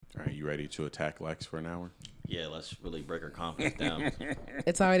All right, you ready to attack Lex for an hour? Yeah, let's really break her confidence down.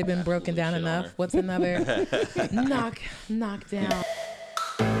 It's already been broken down enough. What's another knock down?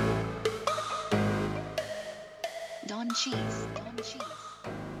 Don Cheese.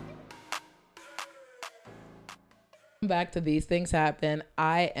 Back to These Things Happen.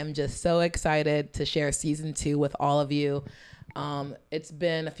 I am just so excited to share season 2 with all of you. It's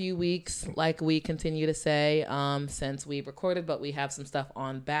been a few weeks, like we continue to say, since we recorded, but we have some stuff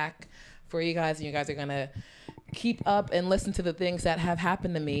on back for you guys, and you guys are gonna keep up and listen to the things that have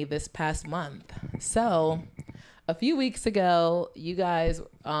happened to me this past month. So a few weeks ago, you guys,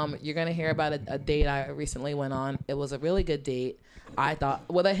 you're gonna hear about a date I recently went on. It was a really good date, I thought,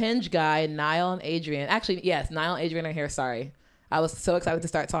 with a Hinge guy, Niall and Adrian. Actually, yes, Niall and Adrian are here. Sorry, I was so excited to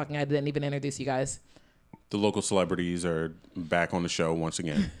start talking, I didn't even introduce you guys. The local celebrities are back on the show once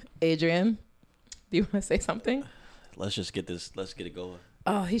again. Adrian, do you want to say something? Let's just get this. Let's get it going.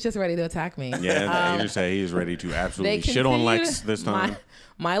 Oh, he's just ready to attack me. Yeah, Adrian said he is ready to absolutely shit on Lex this time.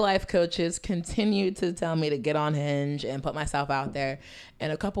 My life coaches continue to tell me to get on Hinge and put myself out there.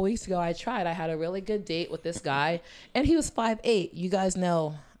 And a couple weeks ago, I tried. I had a really good date with this guy, and he was 5'8". You guys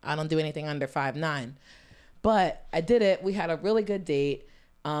know I don't do anything under 5'9". But I did it. We had a really good date.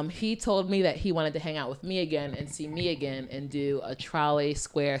 He told me that he wanted to hang out with me again and see me again and do a Trolley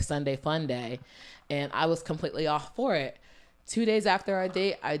Square Sunday Fun Day. And I was completely off for it. 2 days after our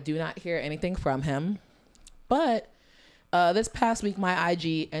date, I do not hear anything from him. But this past week, my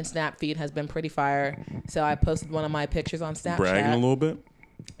IG and Snap feed has been pretty fire. So I posted one of my pictures on Snapchat. Bragging a little bit?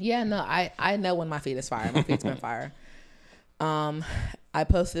 Yeah, no, I know when my feed is fire. My feed's been fire. I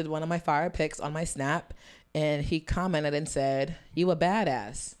posted one of my fire pics on my Snap, and he commented and said, "You a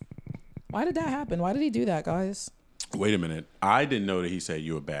badass." Why did that happen? Why did he do that, guys? Wait a minute. I didn't know that he said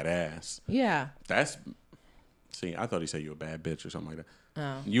you a badass. Yeah. See, I thought he said you a bad bitch or something like that.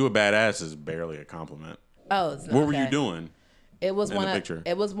 Oh. You a badass is barely a compliment. Oh, what were you doing? It was in the picture?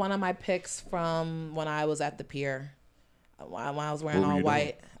 It was one of my pics from when I was at the pier. When I was wearing What were all you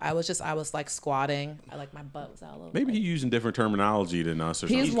white, I was like squatting. My butt was out a little. Maybe he's using different terminology than us or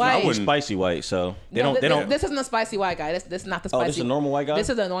He's something. white. He's spicy white, so they don't. This isn't a spicy white guy. This is not the spicy. Oh, this is a normal white guy. This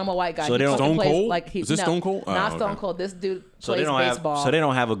is a normal white guy. So they don't Stone Cold? Is this no, Stone Cold? Oh, not okay. Stone Cold. This dude So plays they don't baseball. have. So they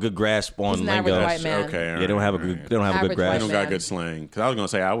don't have a good grasp on He's an average lingo. white man. Okay. They don't have a good. They don't have a good Average They white grasp. don't man. got good slang. Because I was going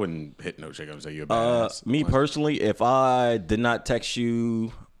to say, I wouldn't hit no chick up and say you're a badass. Me personally, if I did not text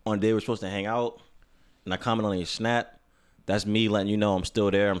you on the day we're supposed to hang out, and I comment on your Snap, that's me letting you know I'm still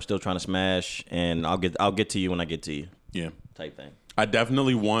there. I'm still trying to smash, and I'll get to you when I get to you. Yeah. Type thing. I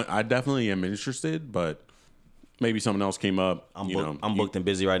definitely am interested, but maybe something else came up. I'm booked and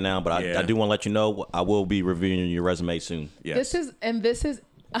busy right now, but Yeah. I do want to let you know I will be reviewing your resume soon. Yes. This is,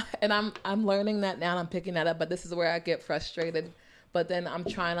 and I'm learning that now. And I'm picking that up, but this is where I get frustrated. But then I'm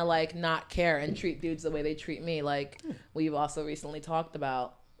trying to not care and treat dudes the way they treat me, like we've also recently talked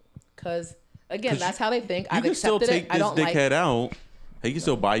about. Because again, that's how they think. You I've can still accepted take it. I this don't like. dickhead out. He can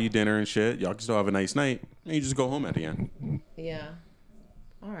still buy you dinner and shit. Y'all can still have a nice night. And you just go home at the end. Yeah.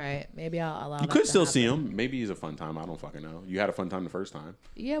 All right. Maybe I'll allow. You that could to still happen. see him. Maybe he's a fun time. I don't fucking know. You had a fun time the first time.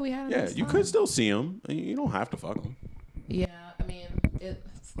 Yeah, we had. Yeah, you could still see him. You don't have to fuck him. Yeah, I mean,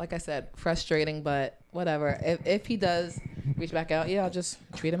 it's like I said, frustrating, but whatever. If he does reach back out, yeah, I'll just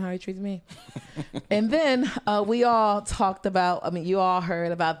treat him how he treats me. And then we all talked about, you all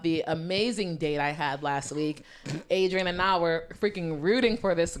heard about the amazing date I had last week. Adrian and I were freaking rooting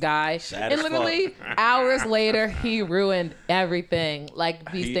for this guy. Sad And as literally hours later, he ruined everything.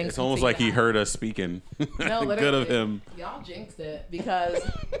 Like these things. It's almost like he heard us speaking No, literally. good of him. Y'all jinxed it because.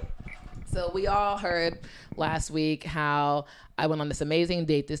 So we all heard last week how I went on this amazing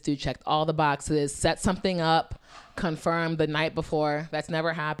date. This dude checked all the boxes, set something up, confirmed the night before. That's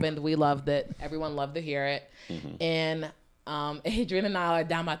never happened. We loved it. Everyone loved to hear it. Mm-hmm. And Adrian and I are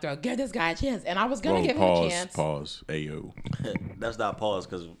down my throat. Give this guy a chance. And I was going to give him a chance. Pause. Ayo. That's not pause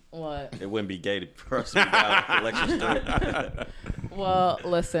because What? it wouldn't be gay for us to be down election story. Well,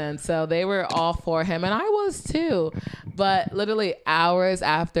 listen, so they were all for him, and I was too. But literally hours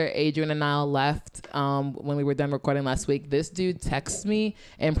after Adrian and I left, when we were done recording last week, this dude texts me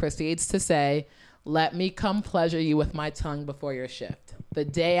and proceeds to say, "Let me come pleasure you with my tongue before your shift." The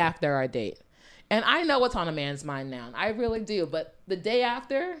day after our date. And I know what's on a man's mind now. I really do. But the day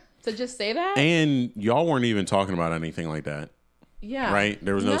after, to just say that? And y'all weren't even talking about anything like that, Yeah. right?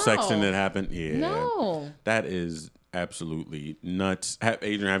 There was no sexting that happened. Yeah. No. That is absolutely nuts.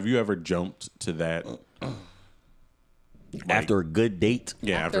 Adrian, have you ever jumped to that? After a good date.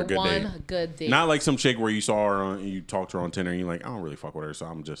 Yeah, after a good one date. good date. Not like some chick where you saw her on, you talked to her on Tinder and you're like, I don't really fuck with her, so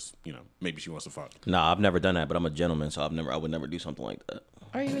I'm just, maybe she wants to fuck. Nah, I've never done that, but I'm a gentleman, so I would never do something like that.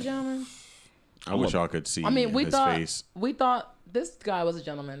 Are you a gentleman? I wish y'all could see I mean, his face. we thought this guy was a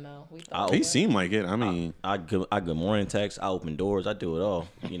gentleman, though. We thought He seemed like it. I mean, I good morning text. I open doors. I do it all.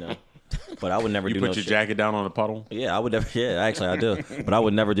 But I would never you do put no your shit. jacket down on a puddle. Yeah, I would never. Yeah, actually, I do. But I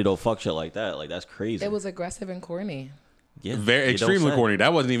would never do no fuck shit like that. Like that's crazy. it was aggressive and corny. yeah, Very you don't extremely say. corny.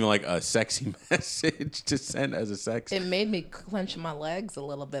 That wasn't even like a sexy message to send as a sex. It made me clench my legs a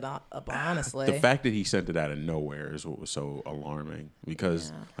little bit, honestly. The fact that he sent it out of nowhere is what was so alarming.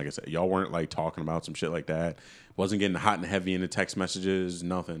 Because, like I said, y'all weren't like talking about some shit like that. Wasn't getting hot and heavy in the text messages.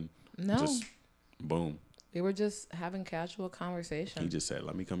 Nothing. No. Just boom. We were just having casual conversation. He just said,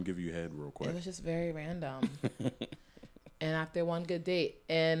 "Let me come give you a head real quick." It was just very random. And after one good date,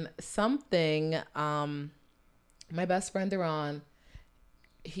 and something, my best friend Duran,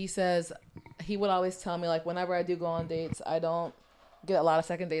 he says he would always tell me, like, whenever I do go on dates, I don't get a lot of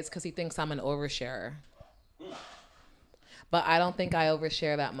second dates because he thinks I'm an oversharer. But I don't think I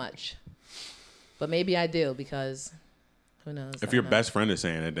overshare that much. But maybe I do, because who knows? If I your don't know. best friend is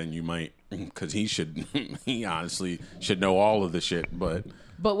saying it, then you might, because he honestly should know all of the shit. But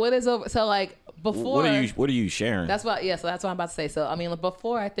But what is over? So like before, What are you sharing? that's what. Yeah, so that's what I'm about to say. So I mean,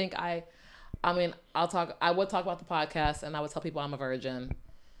 before I think I would talk about the podcast, and I would tell people I'm a virgin.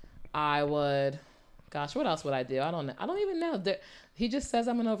 I would, gosh, what else would I do? I don't know. I don't even know. He just says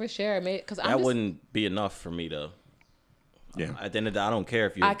I'm an overshare, because that wouldn't be enough for me to. yeah, At the end of the day, I don't care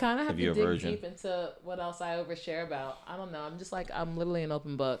if you're I kind of have if to you're dig a virgin. deep into what else I overshare about. I don't know. I'm just like, I'm literally an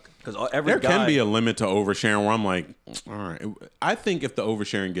open book. Because every there guy, can be a limit to oversharing where I'm like, all right. I think if the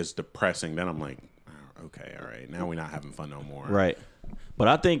oversharing gets depressing, then I'm like, okay, all right. Now we're not having fun no more. right. But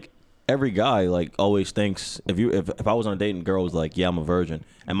I think every guy like always thinks if I was on a date and a girl was like, yeah, I'm a virgin.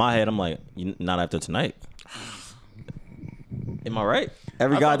 In my head, I'm like, not after tonight. Am I right?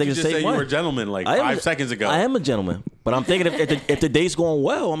 Every I guy thought you thinks the just same said way. you were a gentleman like I am 5 seconds ago. I am a gentleman, but I'm thinking if the date's going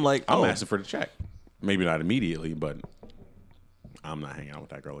well, I'm like, I'm oh, asking for the check. Maybe not immediately, but I'm not hanging out with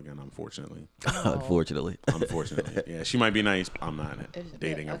that girl again, unfortunately. unfortunately. Unfortunately. Yeah, she might be nice. But I'm not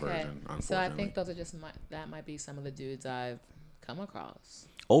dating a Okay. virgin, unfortunately. So I think those are just that might be some of the dudes I've come across.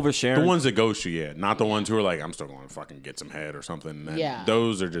 Oversharing. the ones that ghost you, yeah. Not the ones who are like, I'm still going to fucking get some head or something. And Yeah.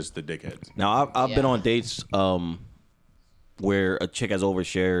 Those are just the dickheads. Now I've been Yeah. on dates where a chick has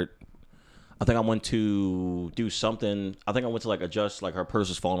overshared. I think I went to do something. I think I went to like adjust, like her purse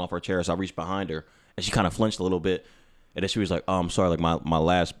was falling off her chair, so I reached behind her and she kind of flinched a little bit, and then she was like, "Oh, I'm sorry, like my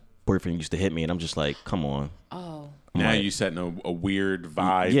last boyfriend used to hit me," and I'm just like, "Come on." Oh. Now like- you setting a weird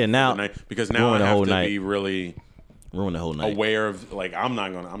vibe. Yeah, for now- the night, because now I ruin the have whole to night. be really Ruined the whole night. aware of, like, I'm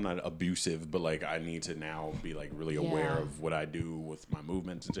not abusive, but like I need to now be like really aware Yeah. of what I do with my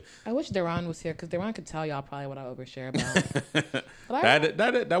movements and shit. I wish Duran was here, because Duran could tell y'all probably what I overshare about. But I,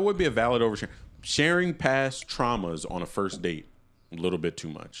 That would be a valid overshare. Sharing past traumas on a first date, a little bit too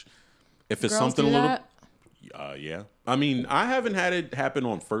much. If it's girls something do a little, that? yeah. I mean, I haven't had it happen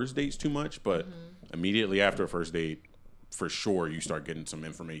on first dates too much, but immediately after a first date, for sure, you start getting some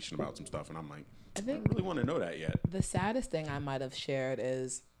information about some stuff, and I'm like, I think- don't really want to know that yet. The saddest thing I might have shared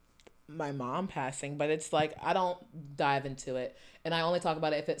is my mom passing, but it's like I don't dive into it, and I only talk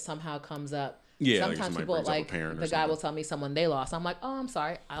about it if it somehow comes up. Yeah, like sometimes somebody people brings up a like parent or the guy will something. tell me someone they lost. I'm like, oh, I'm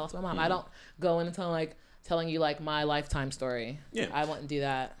sorry, I lost my mom. I don't go in until like telling you like my lifetime story. Yeah. I wouldn't do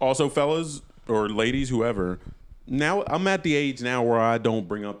that. Also, fellas or ladies, whoever, now I'm at the age now where I don't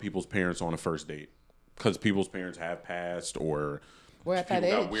bring up people's parents on a first date because people's parents have passed or We're at that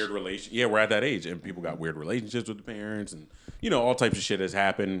people got age. weird relations. Yeah, we're at that age, and people got weird relationships with the parents, and all types of shit has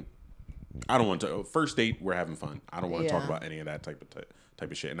happened. I don't want to. First date, we're having fun. I don't want to talk Yeah. about any of that type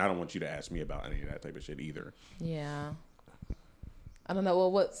of shit, and I don't want you to ask me about any of that type of shit either. Yeah. I don't know.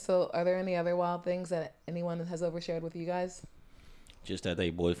 Well, so are there any other wild things that anyone has overshared with you guys? Just that they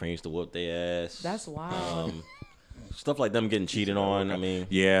boyfriend used to whoop their ass. That's wild. Stuff like them getting cheated on. I mean,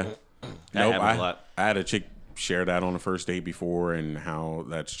 Yeah, nope. happens a lot. I had a chick share that on a first date before, and how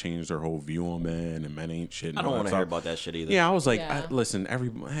that's changed her whole view on men, and men ain't shit. And I don't all want that to hear stuff. about that shit either. Yeah, I was like, Yeah. listen,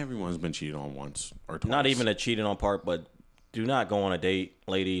 everyone's been cheated on once or twice. Not even a cheating on part, but do not go on a date,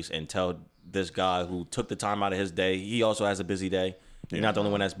 ladies, and tell this guy who took the time out of his day. He also has a busy day. You're not the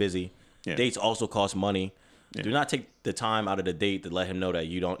only one that's busy. Yeah. Dates also cost money. Do not take the time out of the date to let him know that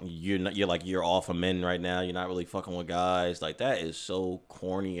you're off of men right now. You're not really fucking with guys. Like, that is so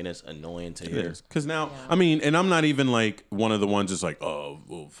corny and it's annoying to hear. Because now, I mean, and I'm not even like one of the ones that's like, oh,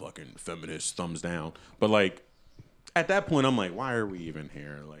 well, fucking feminist thumbs down. But like, at that point, I'm like, why are we even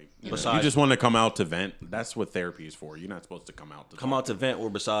here? Like, you Besides- just want to come out to vent. That's what therapy is for. You're not supposed to come out to Come out to vent, or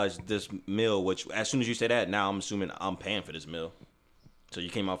besides this meal, which as soon as you say that, now I'm assuming I'm paying for this meal. So you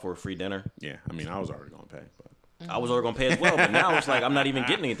came out for a free dinner. Yeah, I mean, I was already gonna pay, but I was already gonna pay as well, but now it's like I'm not even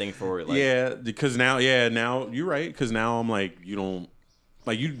getting anything for it. Like, yeah, because now you're right. Because now I'm like, you don't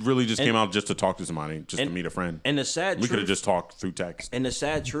like you really just came out just to talk to somebody, just to meet a friend. And the sad we could have truth, just talked through text. and the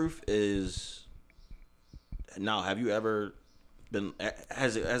sad truth is, now have you ever been?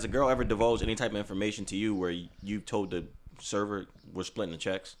 Has a girl ever divulged any type of information to you where you told the server we're splitting the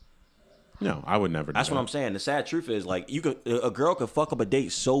checks? No, I would never. That's what I'm saying. The sad truth is, like, a girl could fuck up a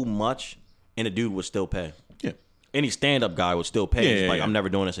date so much, and a dude would still pay. Yeah, Any stand-up guy would still pay. It's Yeah, like, yeah. I'm never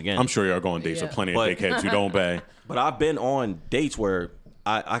doing this again. I'm sure y'all go on dates with plenty of dickheads who don't pay. But I've been on dates where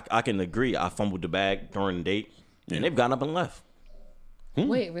I can agree I fumbled the bag during the date, and they've gotten up and left.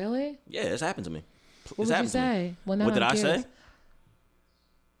 Wait, really? Yeah, it's happened to me. What would you say? Well, now What did I'm I curious. say?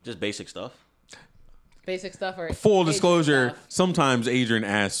 Just basic stuff. Basic stuff or Full Adrian disclosure: stuff? sometimes Adrian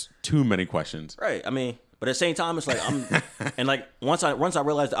asks too many questions. Right. I mean, but at the same time, it's like I'm, and like once I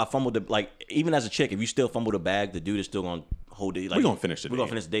realized that I fumbled the, like, even as a chick, if you still fumble the bag, the dude is still gonna hold it. Like, We're gonna finish the date. We're gonna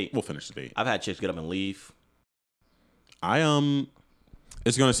finish the date. We'll finish the date. I've had chicks get up and leave.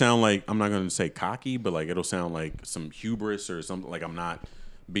 It's gonna sound like I'm not gonna say cocky, but like it'll sound like some hubris or something. Like I'm not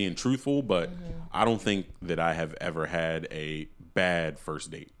being truthful, but I don't think that I have ever had a bad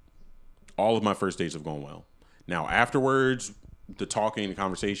first date. All of my first dates have gone well. Now afterwards, the talking, the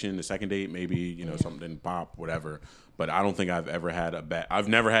conversation, the second date, maybe something didn't pop, whatever. But I don't think I've ever had a bad. I've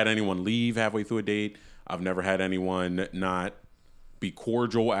never had anyone leave halfway through a date. I've never had anyone not be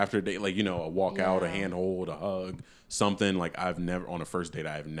cordial after a date, like a walk out, a handhold, a hug, something. Like I've never on a first date.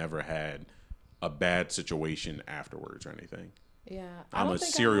 I've never had a bad situation afterwards or anything. Yeah, I'm a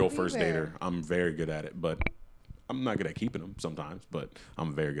serial first dater. I'm very good at it, but I'm not good at keeping them sometimes. But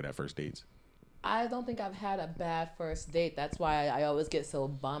I'm very good at first dates. I don't think I've had a bad first date. That's why I always get so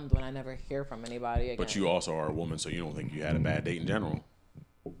bummed when I never hear from anybody again. But you also are a woman, so you don't think you had a bad date in general.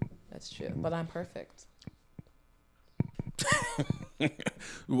 That's true. But I'm perfect.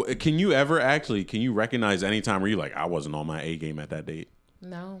 Can you recognize any time where you're like, I wasn't on my A game at that date?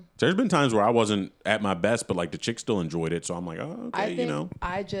 No. There's been times where I wasn't at my best, but like the chick still enjoyed it. So I'm like, oh, okay, I think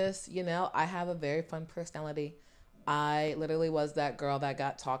I just, I have a very fun personality. I literally was that girl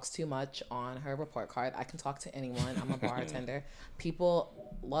that talks too much on her report card. I can talk to anyone. I'm a bartender.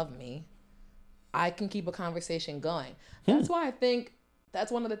 People love me. I can keep a conversation going. That's why I think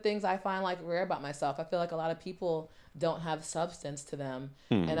that's one of the things I find like rare about myself. I feel like a lot of people don't have substance to them.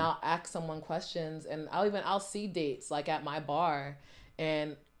 And I'll ask someone questions, and I'll see dates like at my bar,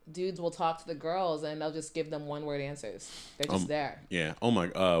 and dudes will talk to the girls and they'll just give them one word answers. They're just there. Yeah. Oh my.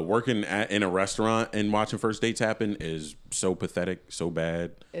 Working in a restaurant and watching first dates happen is so pathetic, so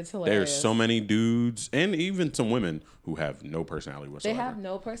bad. It's hilarious. There's so many dudes and even some women who have no personality whatsoever. They have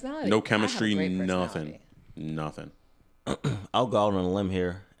no personality. No I have a chemistry. great Nothing. personality. Nothing. I'll go out on a limb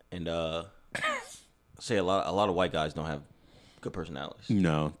here and say a lot of white guys don't have good personalities.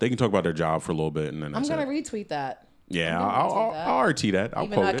 No, they can talk about their job for a little bit and then I'm that's gonna it. retweet that. Yeah, I'll retweet that. I'll RT that. I'll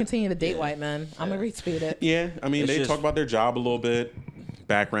Even quote though I it. continue to date white men, I'm gonna retweet it. Yeah, I mean, It's they just- talk about their job a little bit,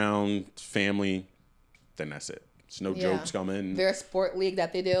 background, family, then that's it. It's no Yeah. jokes coming. Their sport league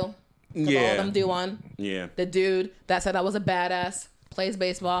that they do. 'Cause all Yeah. of them do one. Yeah. The dude that said I was a badass plays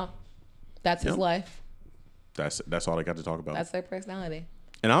baseball. That's his Yep. life. That's all I got to talk about. That's their personality.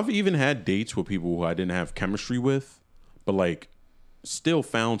 And I've even had dates with people who I didn't have chemistry with, but like still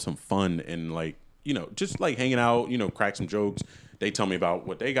found some fun and like, just like hanging out, crack some jokes. They tell me about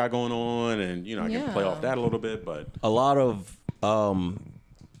what they got going on and, I can play Yeah. off that a little bit, but A lot of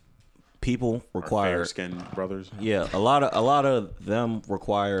people require fair skinned brothers. Yeah, a lot of them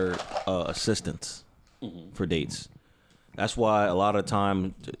require assistance for dates. That's why a lot of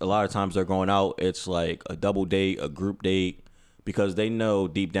times they're going out. It's like a double date, a group date, because they know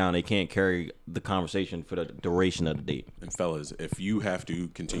deep down they can't carry the conversation for the duration of the date. And fellas, if you have to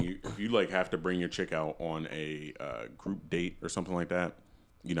continue, if you like have to bring your chick out on a group date or something like that,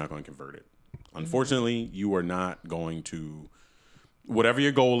 you're not going to convert it. Unfortunately, you are not going to. Whatever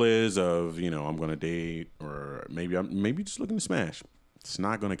your goal is of, I'm going to date or maybe just looking to smash, it's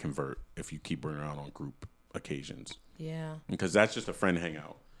not going to convert if you keep bringing her out on group occasions Yeah. because that's just a friend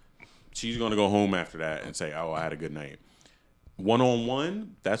hangout. She's going to go home after that and say, "Oh, I had a good night."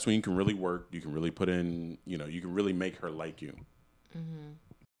 One-on-one, that's when you can really work. You can really put in, you can really make her like you.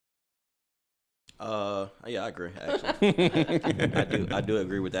 Yeah, I agree. Actually, I do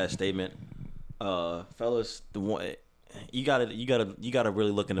agree with that statement. Fellas, you gotta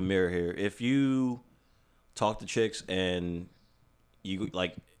really look in the mirror here. If you talk to chicks and you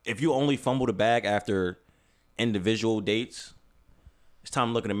like if you only fumble the bag after individual dates, it's time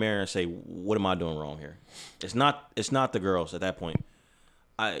to look in the mirror and say, what am I doing wrong here? It's not the girls at that point.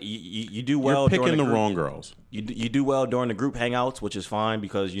 You do well. You're picking during the group, wrong girls. You do well during the group hangouts, which is fine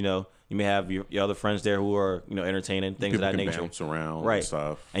because you may have your other friends there who are entertaining things People of that can nature. bounce around Right. and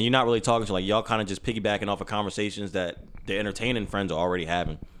stuff. And you're not really talking to y'all kind of just piggybacking off of conversations that the entertaining friends are already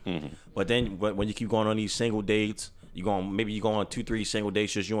having. Mm-hmm. But then when you keep going on these single dates, you go on 2-3 single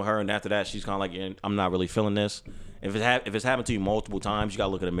dates just you and her, and after that she's kind of like, I'm not really feeling this. If it's happened to you multiple times, you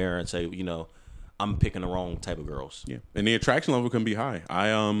gotta look in the mirror and say, I'm picking the wrong type of girls. Yeah, and the attraction level can be high. I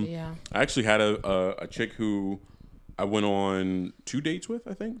actually had a chick who I went on 2 dates with,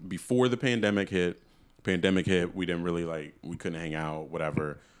 I think, before the pandemic hit. Pandemic hit, we didn't really we couldn't hang out,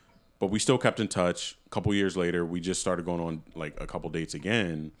 whatever. But we still kept in touch. A couple years later, we just started going on a couple dates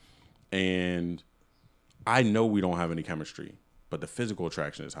again. And I know we don't have any chemistry, but the physical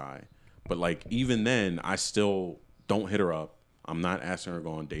attraction is high. But even then, I still don't hit her up. I'm not asking her to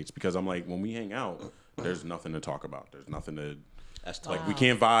go on dates because I'm like, when we hang out, there's nothing to talk about. There's nothing to That's tough. we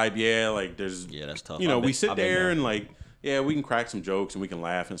can't vibe. Yeah, there's that's tough. we sit there and we can crack some jokes and we can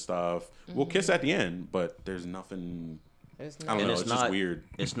laugh and stuff. We'll kiss at the end, but there's nothing. There's I don't know. it's It's not just weird.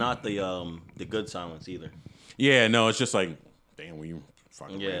 It's not the good silence either. Yeah, no, it's just damn, we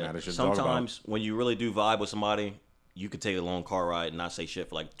fucking ran Yeah. out of shit to talk about. Sometimes when you really do vibe with somebody, you could take a long car ride and not say shit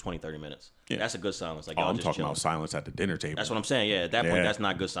for 20-30 minutes. Yeah. That's a good silence. Oh, y'all I'm just talking chilling. about silence at the dinner table. That's what I'm saying. Yeah, at that point, Yeah. that's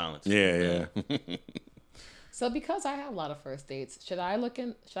not good silence. Yeah. So because I have a lot of first dates, should I look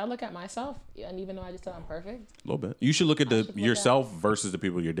at myself and even though I just said I'm perfect? A little bit. You should look at should look yourself versus the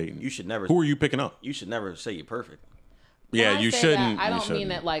people you're dating. You should never. Who are you picking up? You should never say you're perfect. Yeah, When I you say shouldn't. that, I you don't shouldn't.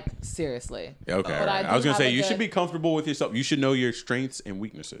 mean that seriously. Okay, But right. I I was do gonna say have a you should good- be comfortable with yourself. You should know your strengths and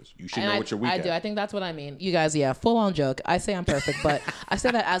weaknesses. You should And know what you're weak I at. do. I think that's what I mean. You guys, yeah, full on joke. I say I'm perfect, but I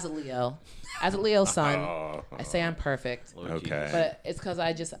say that as a Leo. As a Leo son, I say I'm perfect. Lord Okay. Jesus. But it's because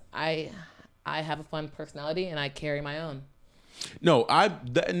I have a fun personality and I carry my own. No,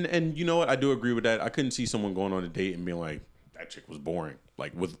 and you know what? I do agree with that. I couldn't see someone going on a date and being like, that chick was boring.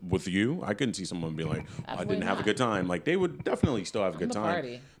 With you, I couldn't see someone being like, oh, I Absolutely didn't have a not. good time. They would definitely still have a good the time.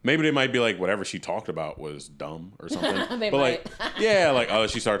 party. Maybe they might be like, whatever she talked about was dumb or something. They but might.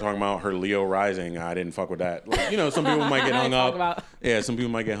 she started talking about her Leo rising. I didn't fuck with that. Some people might get hung Talk up. about- Yeah, some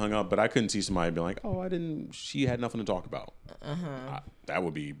people might get hung up, but I couldn't see somebody being like, oh, she had nothing to talk about. That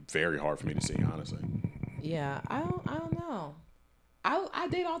would be very hard for me to see, honestly. Yeah, I don't know. I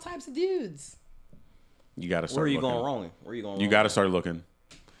date all types of dudes. You got to start Where are you looking. going wrong? Where are you going wrong? You got to start looking.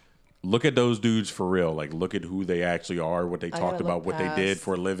 Look at those dudes for real. Look at who they actually are, what they gotta talked about, look what they did past-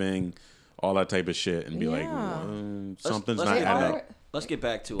 for a living, all that type of shit, and be like, Yeah. something's let's not get adding back- up. Let's get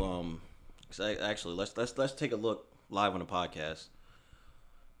back to 'cause let's take a look live on the podcast.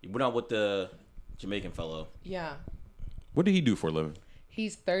 You went out with the Jamaican fellow. Yeah. What did he do for a living?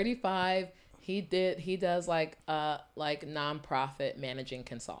 He's 35. He does nonprofit managing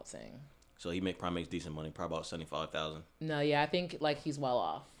consulting. So he probably makes decent money, probably about 75,000. No, yeah, I think he's well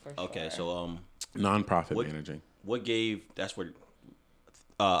off for sure. Okay, so Non-profit What- managing. what gave? That's where.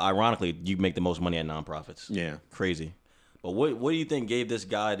 Ironically, you make the most money at nonprofits. Yeah. Crazy. But what do you think gave this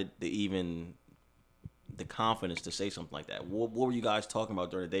guy the confidence to say something like that? What were you guys talking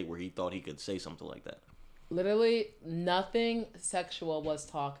about during the date where he thought he could say something like that? Literally nothing sexual was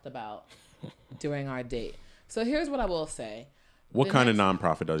talked about during our date. So here's what I will say. What The kind of next-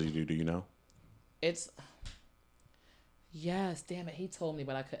 nonprofit does he do? Do you know? Yes, damn it. He told me,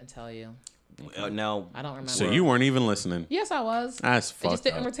 but I couldn't tell you. Now, I don't remember. So you weren't even listening. Yes, I was. That's It fucked just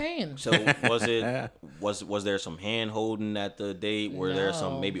didn't up. retain. so was there some hand holding at the date? Were there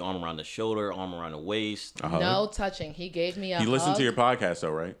some No. maybe arm around the shoulder, arm around the waist? A hug? No touching. He gave me a He listened hug. to your podcast,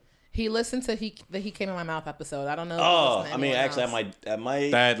 though, right? He listened to the He Came in My Mouth episode. I don't know. if he Oh, listened to I mean, anyone actually, else. that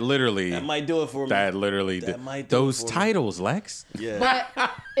might That literally. might do it for me. That literally. That might do it those for me. titles, Lex. Yeah.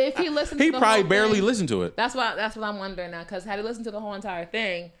 But if he listened, He to the probably whole barely thing, listened to it. That's what I'm wondering now. Because had he listened to the whole entire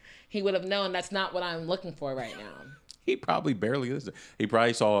thing, he would have known that's not what I'm looking for right now. He probably barely listened. He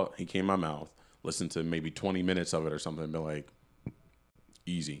probably saw He Came in My Mouth, listened to maybe 20 minutes of it or something, and be like,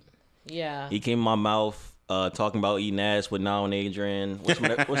 easy. Yeah. He came in my mouth talking about eating ass with Now and Adrian. What's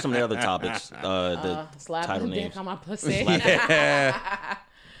some of the other topics? The Slap title the dick names. on my pussy.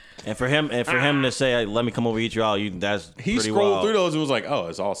 And for him to say, hey, "Let me come over eat you out," that's He pretty scrolled wild. through those and was like, oh,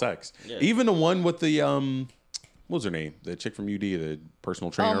 it's all sex. Yeah. Even the one with the, what was her name? The chick from UD, the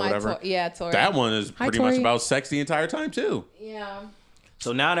personal trainer or whatever. Tori. That one is Hi, pretty much Tori. about sex the entire time, too. Yeah.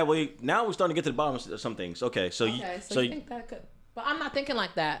 So now we're starting to get to the bottom of some things. Okay, so Okay, so you think that could? But I'm not thinking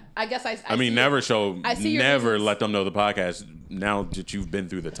like that. I guess I I mean, see never it. show, I see your never reasons. let them know the podcast. Now that you've been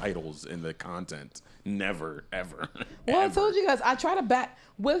through the titles and the content, never, ever. Well, I ever. told you guys, I try to back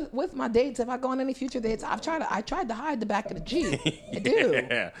with my dates. If I go on any future dates, I tried to hide the back of the G. I do.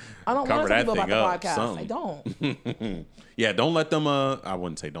 Yeah. I don't Cover want to tell that people about thing the up, podcast. something. I don't. Yeah, don't let them. I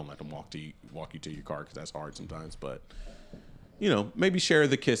wouldn't say don't let them walk you to your car because that's hard sometimes. But maybe share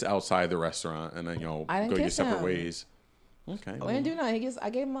the kiss outside the restaurant and then I didn't go your kiss separate him. ways. Okay. We didn't do nothing. I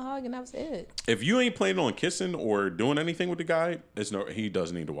gave him a hug and that was it. If you ain't planning on kissing or doing anything with the guy, he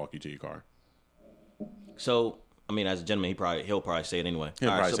does need to walk you to your car. So, I mean, as a gentleman, he'll probably say it anyway. He'll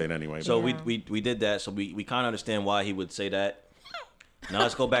All right, probably so- say it anyway. So but- we did that. So we kind of understand why he would say that. Now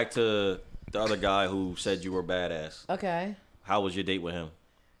let's go back to the other guy who said you were badass. Okay. How was your date with him?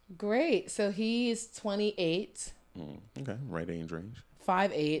 Great. So he's 28, okay, right age range.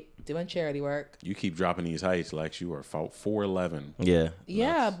 5'8", doing charity work. You keep dropping these heights, Lex. You are 4'11". Yeah.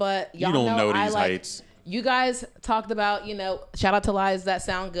 Yeah, but y'all don't know I these like, heights. You guys talked about, shout out to Lies That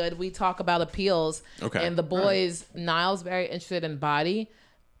Sound Good. We talk about appeals. Okay. And the boys, Niall's very interested in body.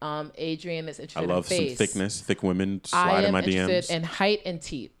 Adrian is I interested love in some face. thickness, thick women I slide in am my interested DMs. in height and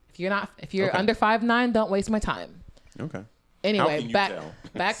teeth. If you're Okay. under 5'9", don't waste my time. Okay. Anyway, can you back tell?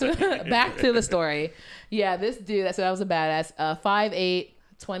 back to the story. Yeah, this dude, that's what I was a badass. 5'8",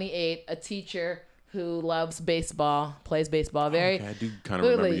 28, a teacher who loves baseball, plays baseball. Very Okay, I do kind of remember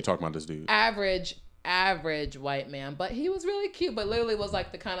literally you talking about this dude. average white man, but he was really cute. But literally was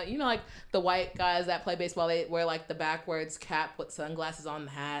like the kind of like the white guys that play baseball. They wear like the backwards cap with sunglasses on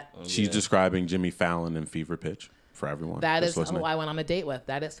the hat. She's describing Jimmy Fallon in Fever Pitch for everyone. That that's is listening. who I went on a date with.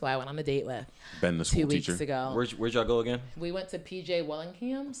 That is who I went on a date with Ben, the 2 school weeks teacher. ago. Where'd y'all go again? We went to PJ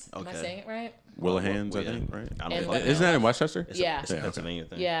Willingham's. Am I Okay. saying it right? Willahans, I Yeah. think, right? I don't And know. what- Isn't that in Westchester? Yeah. It's a Yeah, okay. Pennsylvania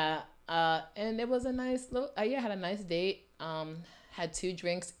thing. Yeah. And it was a nice little, had a nice date. Had 2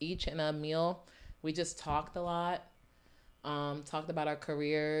 drinks each and a meal. We just talked a lot. Talked about our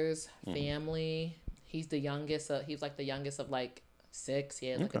careers, family. He's the youngest. He was like the youngest of like 6. He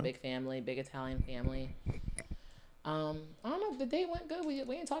had like a Okay. big family, big Italian family. I don't know. The date went good. We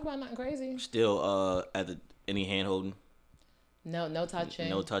didn't talk about nothing crazy. Still, any hand holding, No touching.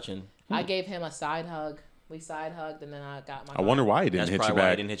 no touching. I gave him a side hug. We side hugged and then I got my. I wonder why he didn't That's hit you probably why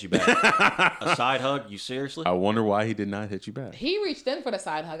I back. didn't hit you back. A side hug? You seriously? I wonder why he did not hit you back. He reached in for the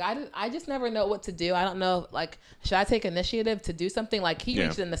side hug. I just never know what to do. I don't know. Like, should I take initiative to do something? Like, he Yeah.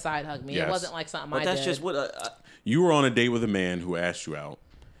 reached in to side hug me. Yes. It wasn't like something But I that's did. just what. You were on a date with a man who asked you out.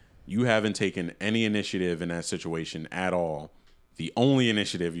 You haven't taken any initiative in that situation at all. The only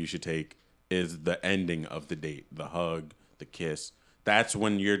initiative you should take is the ending of the date, the hug, the kiss. That's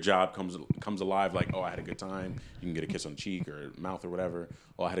when your job comes alive. Like, oh, I had a good time. You can get a kiss on the cheek or mouth or whatever.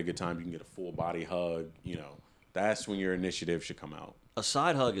 Oh, I had a good time. You can get a full body hug. That's when your initiative should come out. A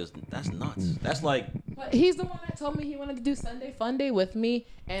side hug that's nuts. That's like But he's the one that told me he wanted to do Sunday Fun Day with me,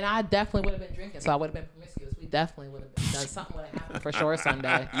 and I definitely would have been drinking, so I would have been promiscuous. We definitely would have done something would have happened for sure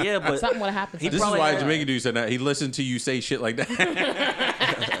Sunday. Yeah, but something would have happened. He Sunday. This is probably why had- Jamaican dude said that. He listened to you say shit like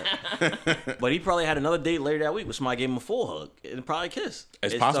that. But he probably had another date later that week where somebody gave him a full hug and probably kissed.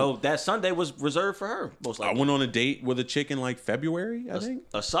 It's And possible. So that Sunday was reserved for her, most I likely. went on a date with a chick in like February, I think.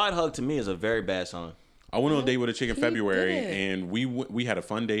 A side hug to me is a very bad sign. I went on a date with a chick in He February, did. and we had a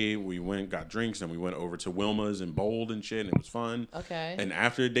fun day. We got drinks, and we went over to Wilma's and bowled and shit, and it was fun. Okay. And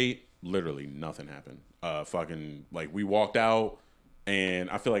after the date, literally nothing happened. Fucking like we walked out, and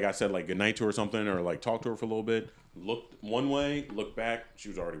I feel like I said like goodnight to her or something, or like talked to her for a little bit. Looked one way, looked back. She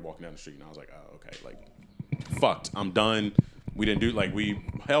was already walking down the street, and I was like, oh, okay, like fucked. I'm done. We didn't do like we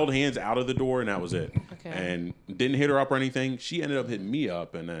held hands out of the door, and that was it. Okay. And didn't hit her up or anything. She ended up hitting me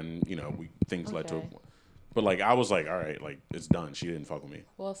up, and then things led to. Okay. But like I was like, all right, like it's done. She didn't fuck with me.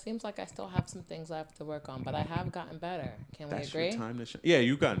 Well, it seems like I still have some things I have to work on, but I have gotten better. Can we That's agree? your time to shine. Yeah,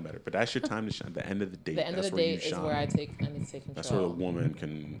 you've gotten better, but that's your time to shine. The end of the date. The end of that's the where date you is shine. where I need to take control. That's where a woman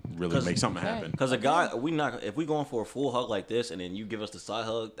can really 'Cause- make something Okay. happen. Because a guy, if we going for a full hug like this and then you give us the side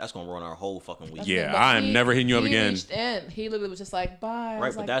hug, that's gonna ruin our whole fucking week. Yeah, But I am never hitting you up he again. Reached in. He literally was just like, bye. I Right,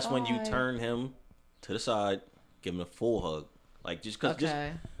 was but like, that's when you bye. turn him to the side, give him a full hug, like just because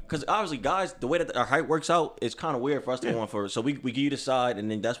Okay. Because obviously, guys, the way that our height works out, it's kind of weird for us to go on for. So we give you the side, and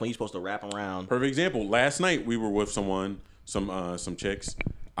then that's when you're supposed to wrap around. Perfect example. Last night we were with someone, some chicks.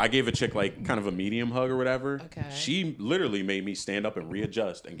 I gave a chick like kind of a medium hug or whatever. Okay. She literally made me stand up and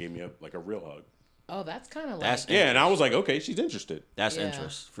readjust and gave me a real hug. Oh, that's kind of like. That's Yeah, and I was like, okay, she's interested. That's Yeah.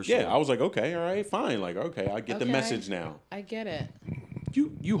 interest for sure. Yeah, I was like, okay, all right, fine. Like, okay, I get the Okay. message now. I get it.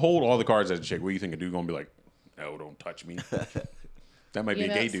 You hold all the cards as a chick. What do you think a dude gonna be like? No, don't touch me. That might be a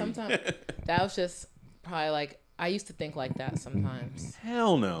gay dude. Sometimes that was just probably like I used to think like that sometimes.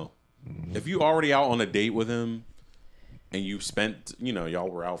 Hell no. If you already out on a date with him and you spent, y'all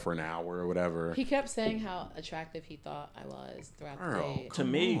were out for an hour or whatever. He kept saying how attractive he thought I was throughout the Girl, date. To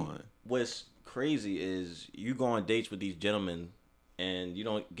Come me, on. what's crazy is you go on dates with these gentlemen and you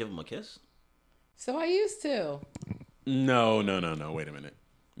don't give them a kiss. So I used to. No. Wait a minute.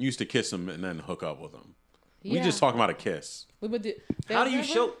 You used to kiss him and then hook up with him. We Yeah. just talking about a kiss. We would do. How do you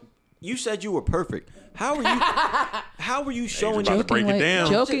show? You said you were perfect. How are you? How are you showing? about to break it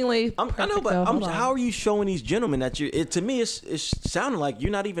down. Jokingly, I know, perfect, but though. Hold on. how are you showing these gentlemen that you? To me, it's sounding like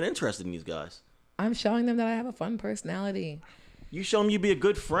you're not even interested in these guys. I'm showing them that I have a fun personality. You show them you be a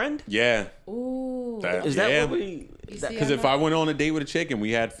good friend. Yeah. Ooh. Is that yeah. what we? You that- see, Because I'm if not- I went on a date with a chick and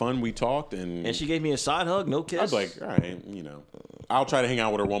we had fun, we talked, and and she gave me a side hug, no kiss. I'd be like, all right, I'll try to hang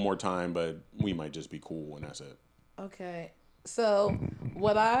out with her one more time, but we might just be cool, and that's it. Okay. So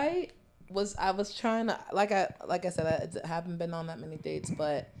what I was trying to like I said, I haven't been on that many dates,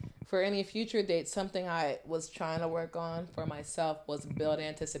 but for any future dates, something I was trying to work on for myself was build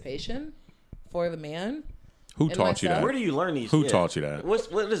anticipation for the man. Who And taught you myself. that? Where do you learn these? Who taught you that? What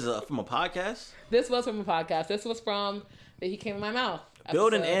is it from a podcast? This was from a podcast. This was from the He Came in My Mouth.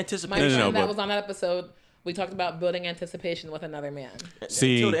 Building episode. anticipation. My No, friend that but- was on that episode, we talked about building anticipation with another man.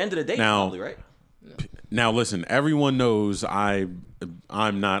 See, Until the end of the day, now, probably, right? Now listen, everyone knows I'm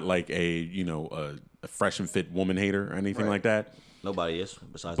not like a fresh and fit woman hater or anything Right. like that. Nobody is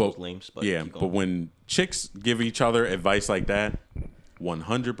besides But those lames. But yeah, keep but going. when chicks give each other advice like that,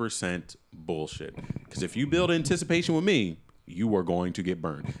 100% bullshit. Because if you build anticipation with me, you are going to get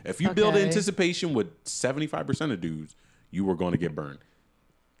burned. If you build Okay. anticipation with 75% of dudes, you are going to get burned.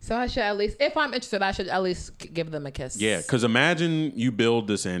 So I should at least, if I'm interested, I should at least give them a kiss. Yeah, because imagine you build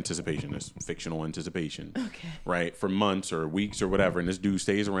this anticipation, this fictional anticipation, Okay. right, for months or weeks or whatever, and this dude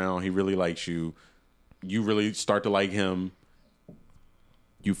stays around. He really likes you. You really start to like him.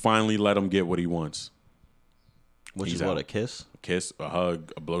 You finally let him get what he wants. which he's is what, out. a kiss? A kiss, a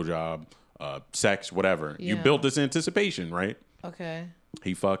hug, a blowjob, sex, whatever. You Yeah. built this anticipation, right? Okay.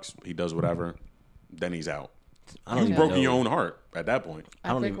 He fucks, he does whatever, then he's out. I don't You've even broken know. your own heart at that point.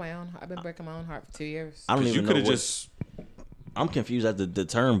 I've don't even- been breaking my own heart for 2 years. I don't Because you even could know have what. just. I'm confused at the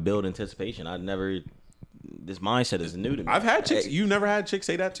term build anticipation. I never. This mindset is new to me. I've had chicks. You never had chicks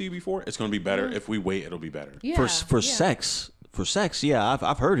say that to you before. It's going to be better if we wait. It'll be better. Yeah. for yeah. sex. For sex, yeah,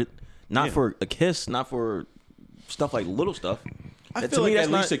 I've heard it. Not Yeah. for a kiss, not for stuff like little stuff. I To feel me, like that's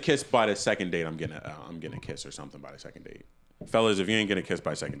at least not- a kiss by the second date. I'm getting a kiss or something by the second date. Fellas, if you ain't getting a kiss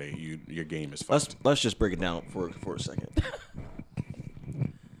by second date, your game is fucked. Let's just break it down for a second.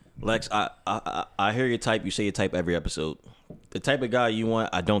 Lex, I hear your type. You say your type every episode. The type of guy you want,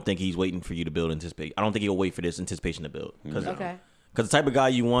 I don't think he's waiting for you to build anticipation. I don't think he'll wait for this anticipation to build. Because Okay. the type of guy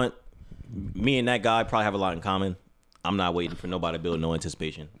you want, me and that guy probably have a lot in common. I'm not waiting for nobody to build no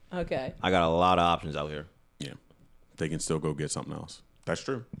anticipation. Okay. I got a lot of options out here. Yeah, they can still go get something else. That's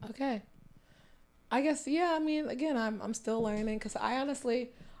true. Okay. I guess, yeah, I mean, again, I'm still learning because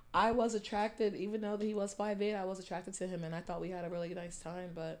I was attracted, even though he was 5'8", I was attracted to him and I thought we had a really nice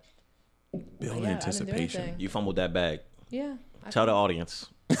time, but Build yeah, I anticipation. didn't do anything. You fumbled that bag. Yeah. Tell the audience.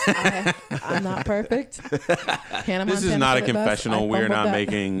 I'm not perfect. Hannah This is Montana not a said it best. confessional. I We're fumbled not that-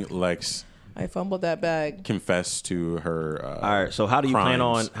 making Lex I fumbled that bag. confess to her. All right. So how do you plan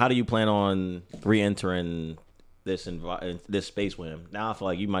on crimes. re-entering this this space with him? Now I feel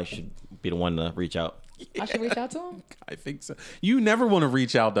like you should be the one to reach out. I should reach out to him I think so. You never want to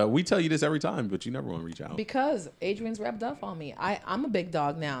reach out, though. We tell you this every time, but you never want to reach out. because Adrian's rubbed up on me. I'm a big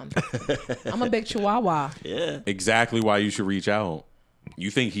dog now. I'm a big chihuahua. Yeah. Exactly why you should reach out. You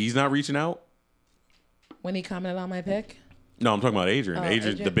think he's not reaching out? When he commented on my pic, No, I'm talking about Adrian. Oh, Adrian,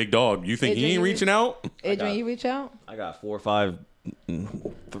 Adrian. the big dog. You think Adrian, he ain't you- reaching out? Adrian, got- you reach out. I got 4 or 5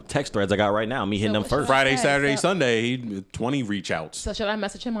 text threads I got right now. Me hitting them what first. should I- Friday, Okay, Saturday, so- Sunday, he 20 reach outs. So should I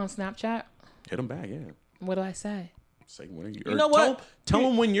message him on Snapchat? Hit him back, yeah. What do I say? Say when are you? You know what? Tell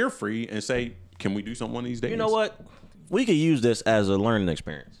him when you're free and say, "Can we do something one of these days?" You know what? We could use this as a learning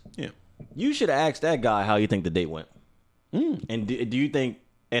experience. Yeah. You should ask that guy how you think the date went. And do you think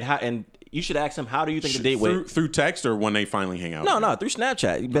and you should ask him how do you think the date went? Through text or when they finally hang out? No, through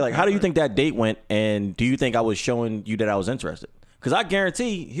Snapchat. You'd be like, how do you think that date went? And do you think I was showing you that I was interested? Because I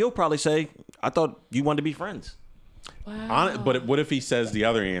guarantee he'll probably say, I thought you wanted to be friends. Wow. But what if he says the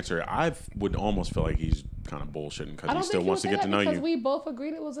other answer? I would almost feel like he's kind of bullshitting because I he don't still think wants to would get say to that know because you. we both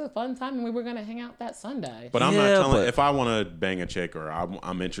agreed it was a fun time and we were gonna hang out that Sunday. But I'm Yeah, not telling. but- If I want to bang a chick or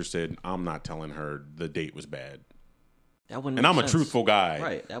I'm interested, I'm not telling her the date was bad. That wouldn't And make I'm a sense. truthful guy.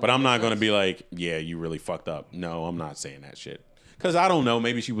 Right, that But I'm wouldn't not make going to sense. be like, yeah, you really fucked up. No, I'm not saying that shit. Because I don't know.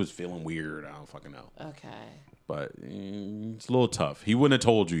 Maybe she was feeling weird. I don't fucking know. Okay. but it's a little tough. He wouldn't have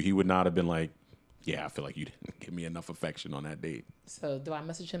told you. He would not have been like, yeah, I feel like you didn't give me enough affection on that date. So do I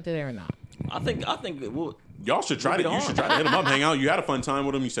message him today or not? I think Y'all should try to. Moving You should try to hit him up, hang out. You had a fun time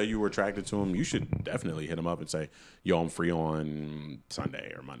with him. You said you were attracted to him. You should definitely hit him up and say, "Yo, I'm free on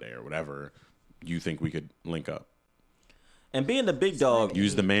Sunday or Monday or whatever. You think we could link up?" And being the big dog,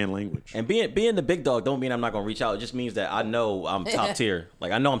 Use the man language. and being the big dog don't mean I'm not gonna reach out. It just means that I know I'm top tier.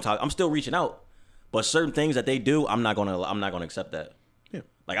 Like I know I'm still reaching out, but certain things that they do, I'm not gonna accept that. Yeah.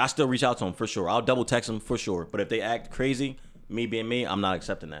 Like I still reach out to them for sure. I'll double text them for sure. But if they act crazy, me being me, I'm not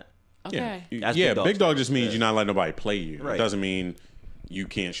accepting that. Okay. That's Yeah. big Big dog dog just means you're not letting nobody play you. Right. It doesn't mean you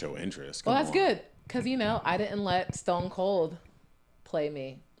can't show interest. Well, Come that's on. good because I didn't let Stone Cold play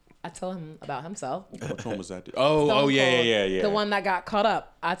me. I told him about himself. Which one was that? Stone Oh, yeah, Cold, yeah. The one that got caught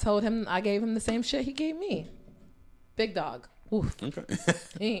up. I told him I gave him the same shit he gave me. Big dog. Oof.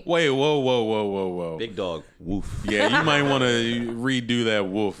 Okay. Wait, whoa. Big dog. Woof. Yeah, you might want to redo that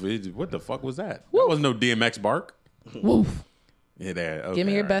woof. What the fuck was that? That wasn't no DMX bark. Woof. Yeah, that. Okay, Give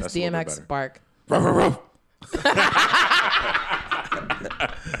me your all right, best that's a little bit DMX better. bark. Ruff, ruff,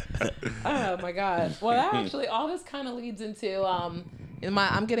 Oh my god. Well, that actually all this kind of leads into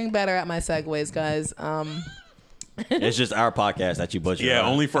I'm getting better at my segues, guys. It's just our podcast that you butcher. Yeah,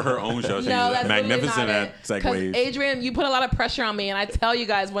 only for her own show. She's No, that's magnificent literally at not it. 'Cause segues. Adrian, you put a lot of pressure on me, and I tell you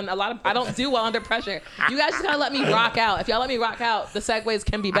guys I don't do well under pressure. You guys just gotta let me rock out. If y'all let me rock out, the segues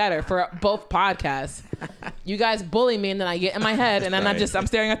can be better for both podcasts. You guys bully me, and then I get in my head, and then Right. I'm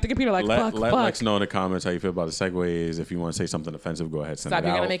staring at the computer like Let fuck. Lex know in the comments how you feel about the segues. If you want to say something offensive, go ahead. Send Stop! it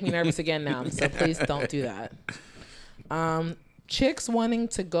You're out. gonna make me nervous again now. So please don't do that. Chicks wanting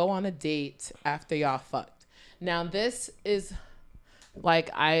to go on a date after y'all fucked. Now this is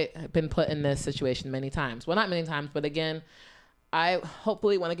like I've been put in this situation many times. Well, not many times, but again, I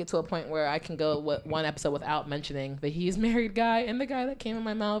hopefully want to get to a point where I can go with one episode without mentioning the he's married guy and the guy that came in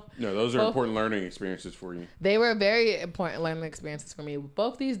my mouth. No, those are Both- important learning experiences for you. They were very important learning experiences for me.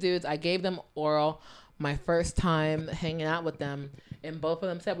 Both these dudes, I gave them oral my first time hanging out with them, and both of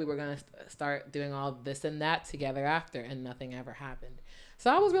them said we were going to start doing all this and that together after, and nothing ever happened. So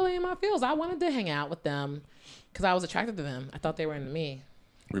I was really in my feels. I wanted to hang out with them because I was attracted to them. I thought they were into me.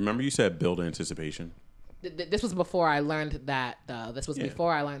 Remember, you said build anticipation. This was before I learned that, though. This was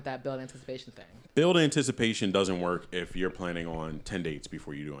before I learned that build anticipation thing. Build anticipation doesn't work if you're planning on 10 dates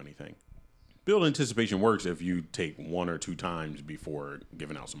before you do anything. Build anticipation works if you take 1 or 2 times before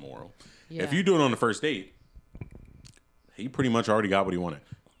giving out some oral. Yeah. If you do it on the first date, he pretty much already got what he wanted.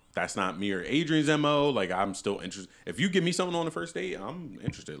 That's not me or Adrian's MO. Like, I'm still interested. If you give me something on the first date, I'm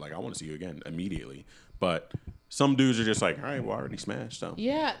interested. Like, I want to see you again immediately. But some dudes are just like, all right, well, I already smashed. So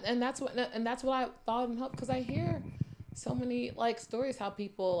Yeah, and that's what I thought would help because I hear so many like stories how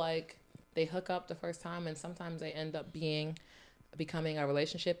people like they hook up the first time and sometimes they end up becoming a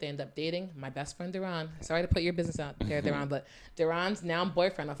relationship. They end up dating. My best friend Duran. Sorry to put your business out there, Duran, but Duran's now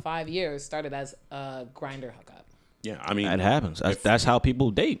boyfriend of 5 years started as a grinder hookup. yeah, I mean, That happens. That's how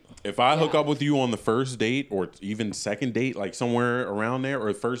people date. if I hook up with you on the first date or even second date, like somewhere around there,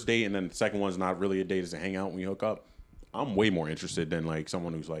 or the first date and then the second one's not really a date, it's a hangout when you hook up, I'm way more interested than like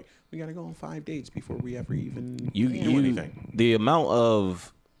someone who's like, we got to go on 5 dates before we ever even do anything. The amount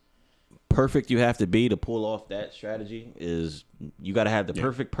of perfect you have to be to pull off that strategy is you got to have the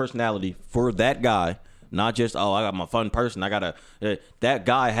perfect personality for that guy. Not just, oh, I got my fun person. I got to, that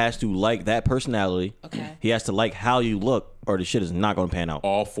guy has to like that personality. Okay. He has to like how you look or the shit is not going to pan out.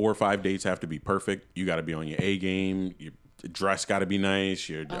 All 4 or 5 dates have to be perfect. You got to be on your A game. Your dress got to be nice.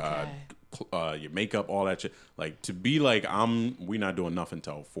 Your makeup, all that shit. Like to be like, we not doing nothing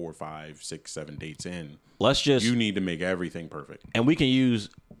until 4, 5, 6, 7 dates in. Let's just, You need to make everything perfect. and we can use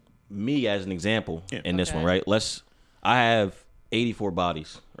me as an example in this Okay. one, right? I have 84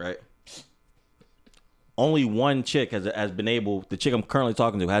 bodies, right? Only one chick has been able, the chick I'm currently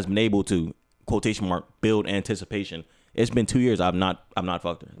talking to has been able to, quotation mark, build anticipation. It's been 2 years. I've not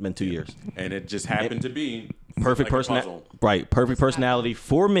fucked her. It's been 2 years. And it just happened to be Perfect like a personality, puzzle. right? Perfect personality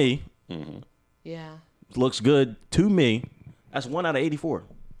for me. Yeah. Looks good to me. That's 1 out of 84.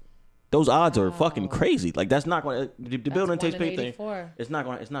 Those odds are fucking crazy. Like that's not going to the building 1 in anticipation thing. 84. It's not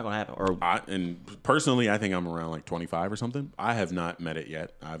going to happen. Or And personally, I think I'm around like 25 or something. I have not met it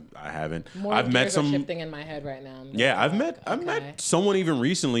yet. I haven't. More I've met gears are some. shifting in my head right now. Yeah, I've Okay. met someone even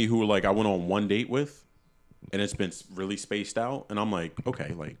recently who like I went on 1 date with, and it's been really spaced out, and I'm like,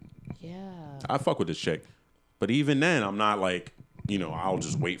 okay, like Yeah. I fuck with this chick, but even then, I'm not like, I'll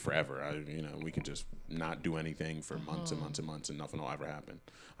just wait forever. We can just not do anything for months and months and months, and nothing will ever happen.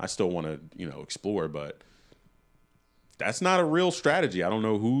 I still want to, explore, but That's not a real strategy. I don't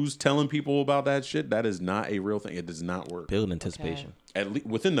know who's telling people about that shit. That is not a real thing. It does not work. Build anticipation. At least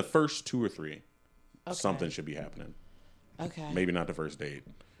within the first 2 or 3, something should be happening. Okay. Maybe not the first date,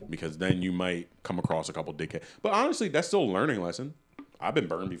 because then you might come across a couple dickheads. But honestly, that's still a learning lesson. I've been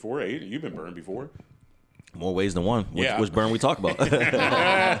burned before. Hey, you've been burned before. More ways than one. Yeah. Which burn we talk about? Okay.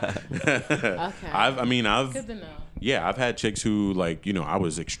 I've Good to know. Yeah, I've had chicks who, like, you know, I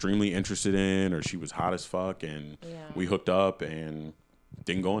was extremely interested in, or she was hot as fuck, and we hooked up and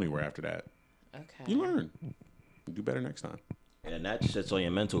didn't go anywhere after that. Okay. You learn. You do better next time. And that sits on your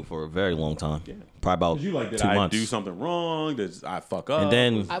mental for a very long time. Yeah. Probably about Did 2 I months. do something wrong? Did I fuck up? And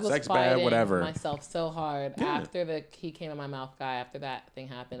then- I was sex fighting bad, whatever. myself so hard Yeah. after he came in my mouth guy. After that thing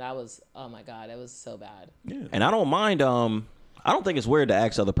happened, I was, oh my God, it was so bad. Yeah. And I don't mind. I don't think it's weird to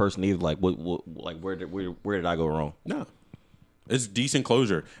ask the other person either. Like, where did I go wrong? No. It's decent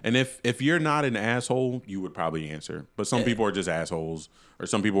closure. And if you're not an asshole, you would probably answer. But some people are just assholes, or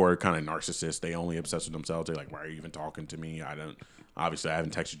some people are kind of narcissists. They only obsess with themselves. They're like, why are you even talking to me? Obviously I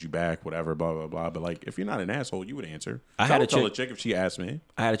haven't texted you back, whatever, blah, blah, blah. But like, if you're not an asshole, you would answer. I So had would a tell chick- a chick if she asked me.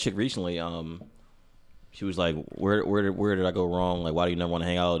 I had a chick recently. She was like, where did I go wrong? Like, why do you never want to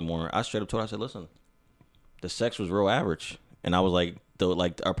hang out anymore? I straight up told her, I said, listen, the sex was real average. And I was like,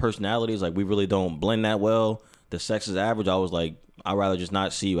 our personalities, like, we really don't blend that well. The sex is average. I was like, I'd rather just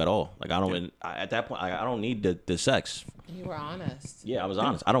not see you at all. Like, at that point, I don't need the sex. You were honest. Yeah, I was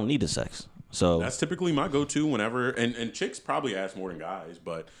honest. I don't need the sex. So That's typically my go-to whenever, and chicks probably ask more than guys,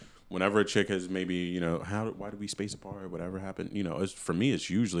 but whenever a chick has maybe, you know, why did we space apart? Whatever happened, you know, for me, it's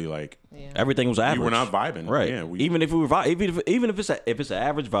usually like, Yeah. everything was average. we were not vibing. Right. Yeah. Even if we were even if it's an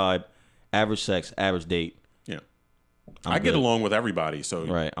average vibe, average sex, average date. Yeah. I'm I get good. along with everybody, so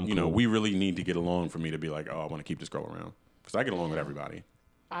Right, I'm you know, cool. we really need to get along for me to be like, oh, I want to keep this girl around, because I get along with everybody.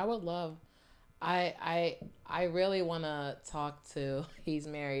 I would love. I really want to talk to. He's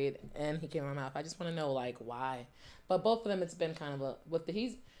married and he came in my mouth. I just want to know like why. But both of them, it's been kind of a with the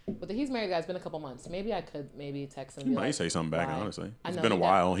he's married guy. It's been a couple months. Maybe I could text him. He might say something back. why? Honestly, I it's know been a he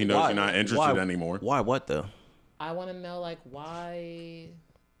while. He knows Why- you're not interested anymore. Why what though? I want to know like why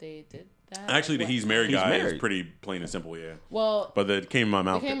they did that. Actually, the What- he's married He's guy is married. pretty plain and simple. Yeah. Well, But the came in my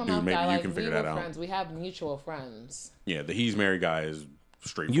mouth, he came in dude. my mouth Maybe guy, you like, can figure we that were out. friends. We have mutual friends. Yeah, the he's married guy is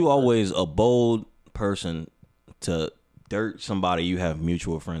straight. You always a bold person to dirt somebody you have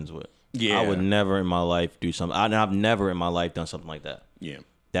mutual friends with. Yeah. I would never in my life do something. I've never in my life done something like that. Yeah.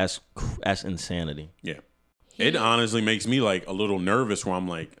 That's insanity. Yeah. It honestly makes me like a little nervous where I'm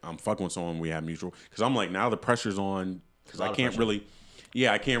like, I'm fucking with someone we have mutual. Because I'm like, now the pressure's on. Because I can't really,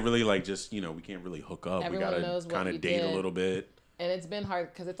 I can't really like just, you know, we can't really hook up. Everyone we got knows to what kind he of date did. a little bit. And it's been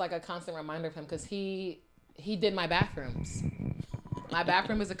hard because it's like a constant reminder of him because he did my bathrooms. My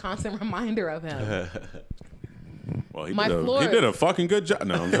bathroom is a constant reminder of him. Well, he My did floors. he did a fucking good job.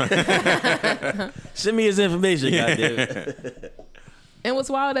 No, I'm sorry. Send me his information, goddamn. And what's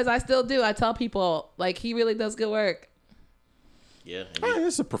wild is I still do. I tell people like he really does good work. Yeah.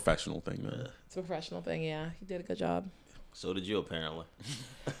 It's a professional thing, man. It's a professional thing. Yeah, he did a good job. So did you apparently.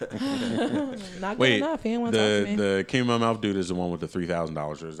 Not good Wait, enough. He didn't want to talk to me. the came in my mouth dude is the one with the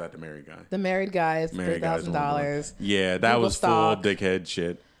 $3,000, or is that the married guy? The married guy is Married guy's the one $3,000. doing- Yeah, that Google was stock. full dickhead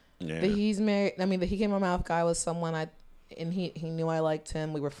shit. Yeah. The he's married. I mean, the he came in my mouth guy was someone and he knew I liked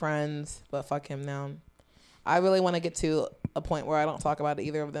him. We were friends, but fuck him now. I really want to get to a point where I don't talk about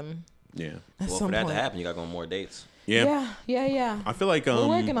either of them. Yeah. At Well, some for that point. to happen, you got to go on more dates. Yeah. Yeah. I feel like We're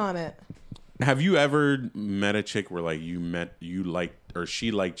working on it. have you ever met a chick where like you liked or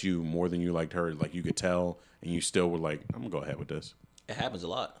she liked you more than you liked her? Like you could tell, and you still were like, I'm gonna go ahead with this. It happens a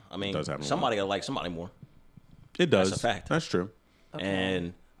lot. I mean, does happen a somebody got to like somebody more. It does. That's a fact. That's true. Okay.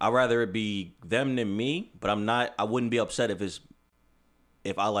 And I'd rather it be them than me, but I wouldn't be upset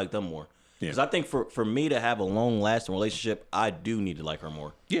if I like them more. Yeah. Because I think for me to have a long lasting relationship, I do need to like her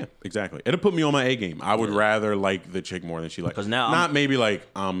more. Yeah, exactly. It'll put me on my A game. I would rather like the chick more than she likes. 'Cause now not maybe like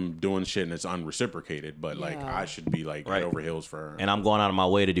I'm doing shit and it's unreciprocated, but like Yeah. I should be like Right. head over heels for her. And I'm going out of my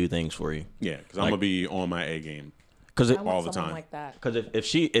way to do things for you. Yeah, because I'm gonna be on my A game. Because I want all the someone time. like that.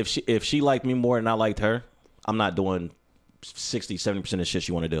 if she liked me more than I liked her, I'm not doing 60-70% of the shit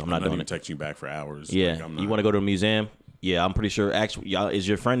you want to do. I'm I'm not not doing even it. texting you back for hours. Yeah, Like, I'm you not- want to go to a museum? Yeah, I'm pretty sure. Actually, y'all, is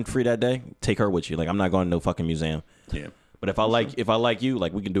your friend free that day? Take her with you. Like, I'm not going to no fucking museum. Yeah. But if I like you,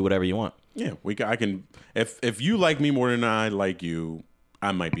 like we can do whatever you want. Yeah, I can. If you like me more than I like you,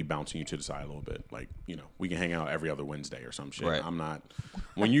 I might be bouncing you to the side a little bit. Like, you know, we can hang out every other Wednesday or some shit. Right. I'm not.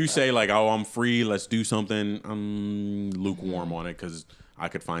 When you say like, oh, I'm free, let's do something, I'm lukewarm on it because I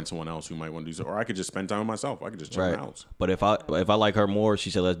could find someone else who might want to do so, or I could just spend time with myself. I could just chill in Right. the house. But if I like her more, she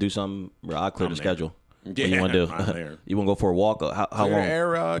said let's do something. Bro, I'll clear I'm the there. schedule. What do you want to I'm do? there. You want to go for a walk? How Clear long?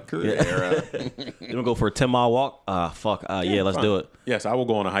 era, clear era. You want to go for a 10-mile walk? Fuck. Yeah, let's do it. Yes, I will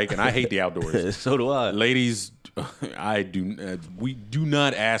go on a hike, and I hate the outdoors. So do I. Ladies, I do. We do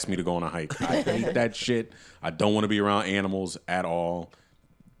not ask me to go on a hike. I hate that shit. I don't want to be around animals at all.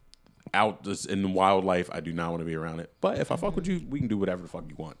 Out just in the wildlife, I do not want to be around it. But if I fuck with you, we can do whatever the fuck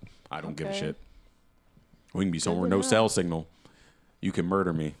you want. I don't give a Okay. shit. We can be somewhere to no know. cell signal. You can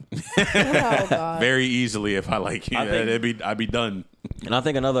murder me Oh God. very easily if I like you. I think- I'd be done. And I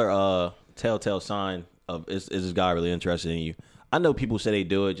think another telltale sign of is this guy really interested in you? I know people say they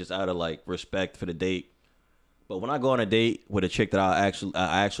do it just out of like respect for the date, but when I go on a date with a chick that I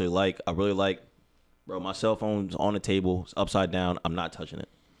actually like, I really like, bro, my cell phone's on the table, it's upside down. I'm not touching it.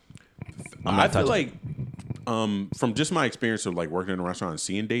 I feel like from just my experience of like working in a restaurant and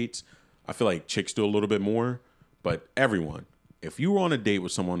seeing dates, I feel like chicks do a little bit more, but everyone, if you were on a date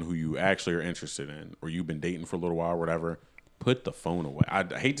with someone who you actually are interested in, or you've been dating for a little while or whatever, put the phone away. I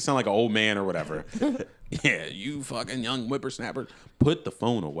hate to sound like an old man or whatever. Yeah, you fucking young whippersnapper. Put the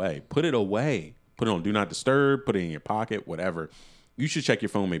phone away. Put it away. Put it on Do Not Disturb. Put it in your pocket, whatever. You should check your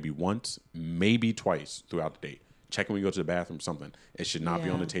phone maybe once, maybe twice throughout the date. Check when you go to the bathroom, something. It should not be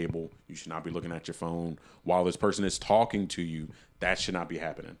on Yeah. the table. You should not be looking at your phone while this person is talking to you. That should not be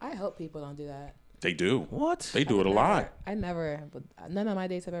happening. I hope people don't do that. They do. What? They do it a lot. I never. But none of my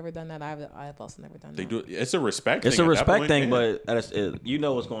dates have ever done that. I've also never done They that. do. It's a respect. It's thing a at that respect point, thing, yeah. but you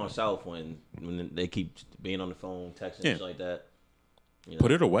know what's going south when they keep being on the phone, texting, Yeah. shit like that. You know?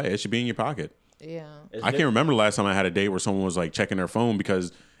 Put it away. It should be in your pocket. Yeah. It's I can't remember the last time I had a date where someone was like checking their phone,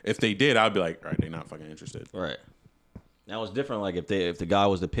 because if they did, I'd be like, all right, they're not fucking interested. Right. Now it's different. Like if the guy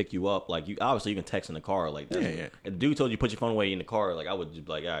was to pick you up, like you obviously you can text in the car. Like that's, Yeah, yeah. If the dude told you to put your phone away in the car, like I would just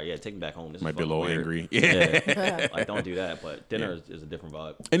be like, all right, yeah, take me back home. This Might is be a little fucking angry. weird. Yeah. Yeah. Like don't do that. But dinner is a different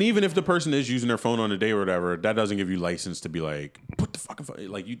vibe. And even if the person is using their phone on a day or whatever, that doesn't give you license to be like, put the fucking phone.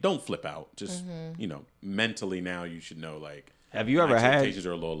 Like, you don't flip out. Just, mentally now you should know, like, Have you my ever had? expectations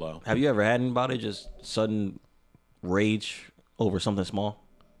are a little low. Have you ever had anybody just sudden rage over something small?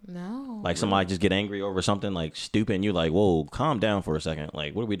 No. Like somebody just get angry over something like stupid, and you're like, whoa, calm down for a second.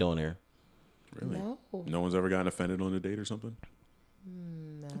 Like, what are we doing here? Really? No. No one's ever gotten offended on a date or something?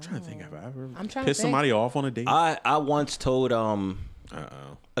 No. I'm trying to think. Have I ever I'm trying to pissed think. somebody off on a date? I once told Uh-oh.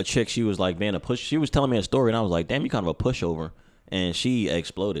 a chick, she was like being a push. She was telling me a story, and I was like, damn, you kind of a pushover. And she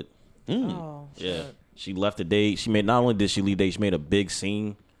exploded. Oh. Yeah. shit. She left the date. She made, not only did she leave the date, she made a big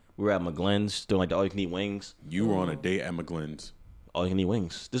scene. We were at McGlynn's doing like the all you can eat wings. You were on a date at McGlynn's. All you can eat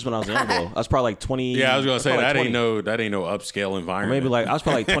wings. This is when I was young, bro. I was probably like 20. Yeah, I was gonna say probably that 20. ain't no upscale Or environment. maybe like I was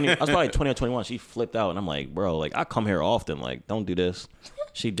probably like 20. I was probably like 20 or 21. She flipped out, and I'm like, bro, like I come here often. Like, don't do this.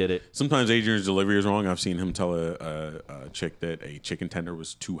 She did it. Sometimes Adrian's delivery is wrong. I've seen him tell a chick that a chicken tender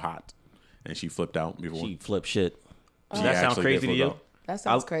was too hot, and she flipped out before. She flipped shit. Does She that sound actually crazy did to flip you? out. That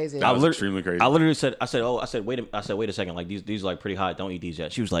sounds crazy. That was lit- extremely crazy. I literally said, I said, wait a second. Like these are like pretty hot. Don't eat these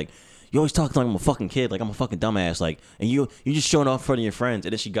yet. She was like, you always talk like I'm a fucking kid. Like I'm a fucking dumbass. Like, and you just showing off in front of your friends.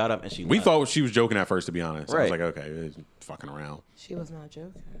 And then she got up and she We left. thought she was joking at first, to be honest. I was Right. like, okay, it's fucking around. She was not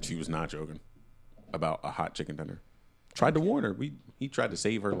joking. She was not joking about a hot chicken tender. Tried to warn her. He tried to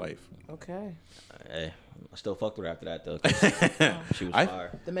save her life. Okay. Hey, I still fucked with her after that though. 'cause she was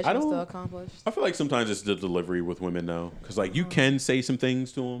fire. The I mission was don't- still accomplished. I feel like sometimes it's the delivery with women, though, because like you can say some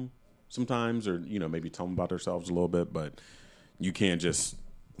things to them sometimes, or maybe tell them about themselves a little bit, but you can't just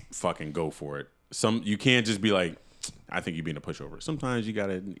fucking go for it. You can't just be like, I think you're being a pushover. Sometimes you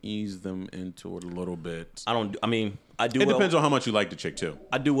gotta ease them into it a little bit. I mean, I do. It well, depends on how much you like the chick too.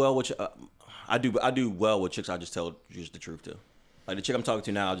 I do well with. I do well with chicks. I just tell just the truth to. Like the chick I'm talking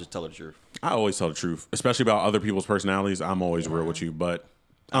to now, I'll just tell her the truth. I always tell the truth, especially about other people's personalities. I'm always real with you, but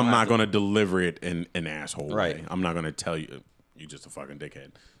I'm not gonna deliver it in an asshole Right. way. I'm not gonna tell you you just a fucking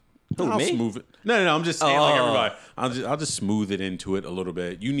dickhead. Who, I'll me? smooth it. No. I'm just saying, like Oh. everybody. I'll just smooth it into it a little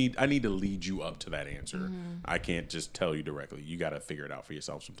bit. I need to lead you up to that answer. Mm-hmm. I can't just tell you directly. You got to figure it out for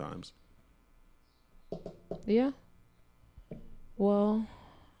yourself sometimes. Yeah. Well,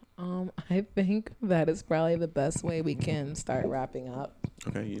 I think that is probably the best way we can start wrapping up.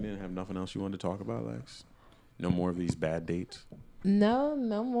 Okay, you didn't have nothing else you wanted to talk about, Lex? No more of these bad dates. No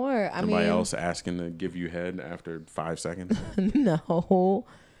more. Somebody else asking to give you head after 5 seconds. No.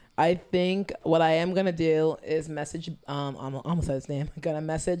 I think what I am gonna do is message. I almost said his name. I'm gonna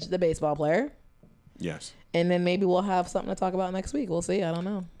message the baseball player, Yes. and then maybe we'll have something to talk about next week. We'll see. I don't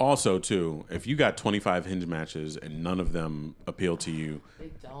know. Also, too, if you got 25 hinge matches and none of them appeal to you, They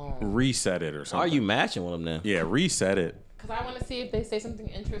don't. reset it or Are something. you matching with them then? Yeah, reset it. Because I want to see if they say something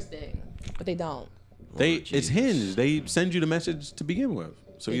interesting, but they don't. It's Hinge. They send you the message to begin with.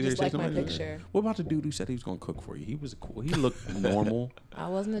 So They either just say like my something- picture. What about the dude who said he was gonna cook for you? He was cool. He looked normal. I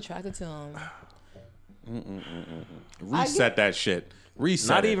wasn't attracted to him. Reset that shit. Reset.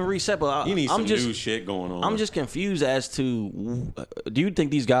 Not it. even reset, but You need I'm some just new shit going on. I'm just confused as to do you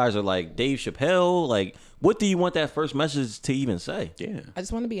think these guys are like Dave Chappelle? Like, what do you want that first message to even say? yeah. I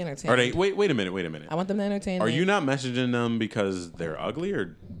just want to be entertained. Are they? Wait a minute. I want them to entertain Are me. you not messaging them because they're ugly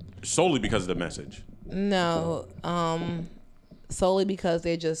or solely because of the message? No. Solely because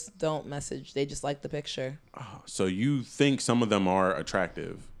they just don't message. They just like the picture. So you think some of them are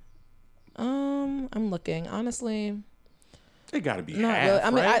attractive? I'm looking. Honestly, They got to be Not half, really. I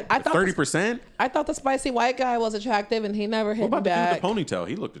mean, right? I thought 30%. I thought the spicy white guy was attractive and he never hit What about me the back. dude with the ponytail?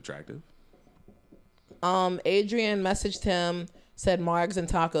 He looked attractive. Adrian messaged him, said Margs and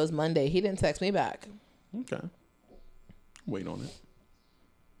tacos Monday. He didn't text me back. Okay. Wait on it.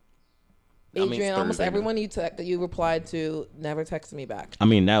 Adrian, almost Thursday everyone you replied to never texted me back. I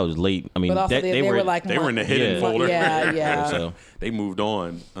mean, that was late. I mean, But also they were like They were in the hidden Yeah. folder. Yeah. so They moved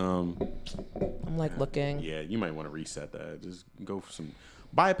on. I'm like looking. Yeah, you might want to reset that. Just go for some.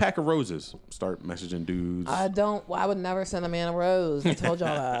 Buy a pack of roses. Start messaging dudes. I would never send a man a rose. I told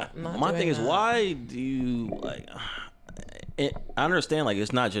y'all that. I'm not my doing thing is, that. why do you like? I understand, like,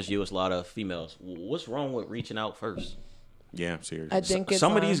 it's not just you; it's a lot of females. What's wrong with reaching out first? Yeah, seriously. I think it's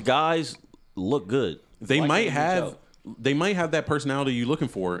Some of these guys look good. they Why might can't you reach have out? they might have that personality you're looking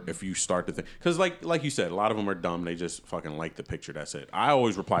for if you start to think, because like you said, a lot of them are dumb. They just fucking like the picture. That's it. I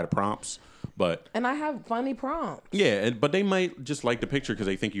always reply to prompts, but And I have funny prompts. yeah, but they might just like the picture because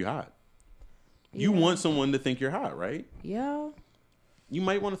they think you hot. You want someone to think you're hot, right? Yeah. You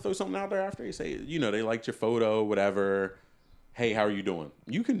might want to throw something out there after you say, they liked your photo, whatever. Hey, how are you doing?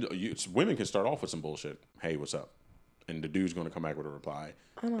 Women can start off with some bullshit. Hey, what's up? And the dude's going to come back with a reply.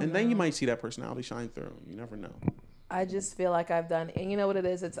 And then you might see that personality shine through. You never know. I just feel like I've done, and you know what it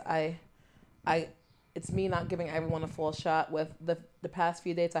is? It's it's me not giving everyone a full shot. With the past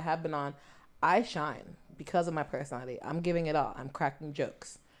few dates I have been on, I shine because of my personality. I'm giving it all. I'm cracking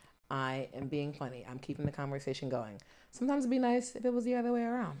jokes. I am being funny. I'm keeping the conversation going. Sometimes it'd be nice if it was the other way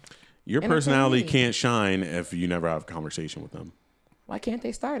around. Your Entertain personality me. can't shine if you never have a conversation with them. Why can't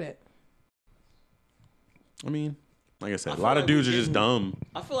they start it? I mean, like I said, a feel lot of like dudes we are just dumb.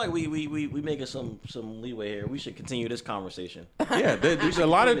 I feel like we making some leeway here. We should continue this conversation. Yeah, there's a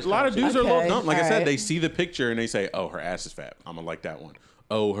lot of dudes are a little Okay, dumb. Like I said, alright. they see the picture and they say, "Oh, her ass is fat. I'm gonna like that one.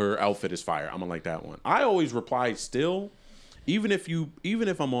 Oh, her outfit is fire. I'm gonna like that one." I always reply still, even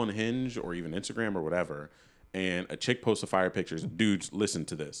if I'm on Hinge or even Instagram or whatever, and a chick posts a fire pictures. Dudes, listen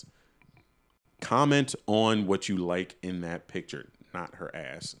to this. Comment on what you like in that picture, not her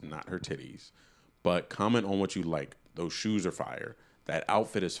ass, not her titties, but comment on what you like. Those shoes are fire. That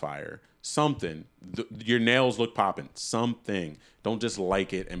outfit is fire. Something. Your nails look popping. Something. Don't just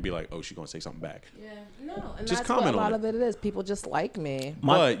like it and be like, "Oh, she's gonna say something back." Yeah, no, and Just that's what comment a on lot it. of it is. People just like me.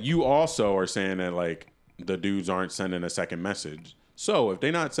 But you also are saying that like the dudes aren't sending a second message. So if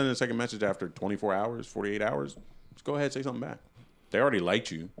they're not sending a second message after 24 hours, 48 hours, just go ahead and say something back. They already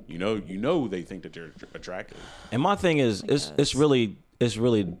liked you. You know they think that you're attractive. And my thing is, it's really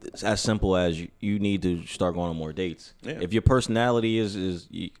as simple as you need to start going on more dates. Yeah. If your personality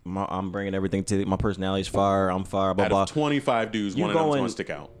I'm bringing everything to my personality is fire. I'm fire. Blah Out blah. of 25 dudes, You one of them's going- gonna stick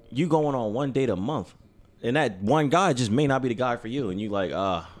out. You going on one date a month, and that one guy just may not be the guy for you, and you like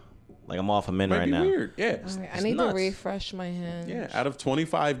I'm off of men Might right be now. weird. Yeah. All right, I It's need nuts. to refresh my Hinge. Yeah, out of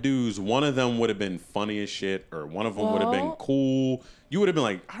 25 dudes, one of them would have been funny as shit, or one of them would have been Well- cool. You would have been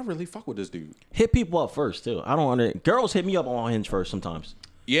like, I really fuck with this dude. Hit people up first too. I don't girls hit me up on Hinge first sometimes.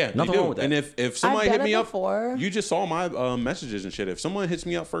 Yeah, Nothing they do. wrong with that. And if somebody I've hit done me it up, before. you just saw my messages and shit. If someone hits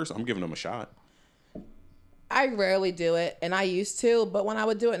me up first, I'm giving them a shot. I rarely do it, and I used to, but when I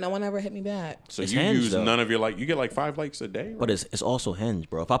would do it, no one ever hit me back. So It's you Hinge, use though. none of your you get like 5 likes a day. Right? But it's also Hinge,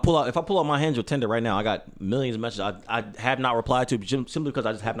 bro. If I pull out my Hinge with Tinder right now, I got millions of messages I have not replied to simply because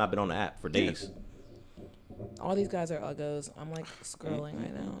I just have not been on the app for days. All these guys are uggos. I'm like scrolling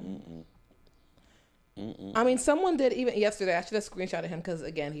right now. I mean, someone did even yesterday. I should have screenshotted him because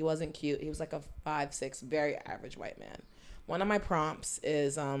again, he wasn't cute. He was like a 5'6", very average white man. One of my prompts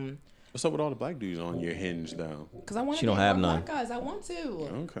is What's up with all the black dudes on your Hinge though? because I want She to don't have none. black guys. I want to.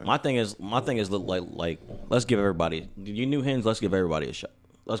 Okay. My thing is like let's give everybody you new Hinge. Let's give everybody a shot.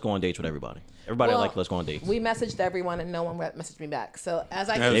 Let's go on dates with everybody. Everybody Well, let's go on dates. We messaged everyone and no one messaged me back. So as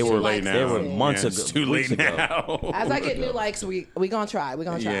I get They new were likes, late now. They were let's see. months It's ago, too weeks late ago. now. As I get new likes, we gonna try. We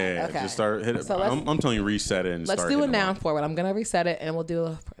gonna try. Yeah, Okay. just start hit it. So let's- I'm telling you, reset it and Let's start do a hitting them noun up. forward. I'm gonna reset it and we'll do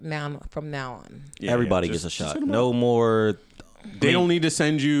a noun from now on. Yeah, Everybody yeah, gets a just shot. hit 'em No up. more They don't need to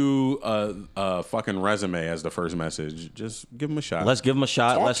send you a fucking resume as the first message. Just give them a shot. Let's give them a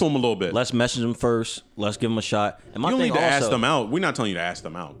shot. Talk Let's to them a little bit. Let's message them first. Let's give them a shot. And my You don't thing need to also, ask them out. We're not telling you to ask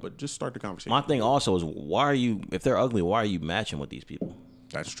them out, but just start the conversation. My thing also is, why are you? If they're ugly, why are you matching with these people?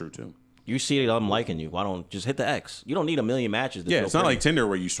 That's true too. You see that I'm liking you. Why don't just hit the X? You don't need a million matches. To Yeah, feel it's not pretty. like Tinder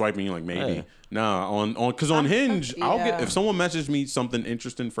where you swipe and you're like maybe. Yeah. Nah, because on Hinge, I'll get yeah. if someone messages me something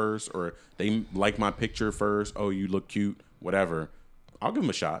interesting first or they like my picture first. Oh, you look cute, whatever. I'll give them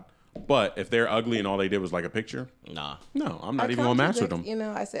a shot. But if they're ugly and all they did was like a picture, Nah. no, I'm not even gonna match with them. You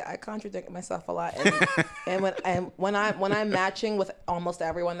know, I say I contradict myself a lot, and when I'm matching with almost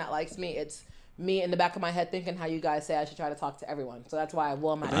everyone that likes me, it's me in the back of my head thinking how you guys say I should try to talk to everyone. So that's why I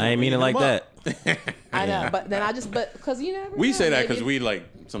will match. I ain't mean it like that. I know, but then because you never. We know, say that maybe- because we like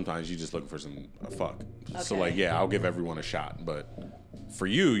sometimes you just looking for some fuck. So Okay. like yeah, I'll give everyone a shot. But for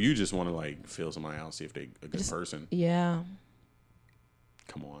you just want to like feel somebody out, see if they a good person. Yeah.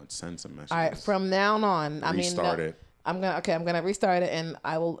 Come on, send some messages. All right. From now on, I mean, Restart it. I'm gonna restart it, and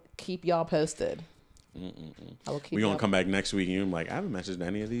I will keep y'all posted. I will keep. We gonna y'all- come back next week and you're like, I haven't messaged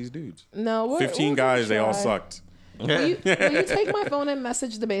any of these dudes. No, 15 guys, they all sucked. Will you take my phone and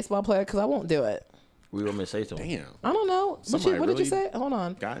message the baseball player? Because I won't do it. We want me to say to him. Damn, I don't know. Somebody What did you really say? Hold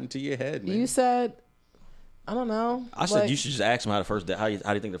on. got into your head, man. You said, I don't know. I said like- you should just ask him how the first day. How do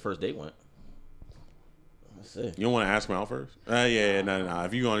you think the first date went? That's it. You don't want to ask him out first? Yeah, no.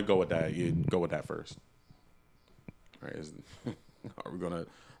 If you're gonna go with that, you go with that first. All right, are we gonna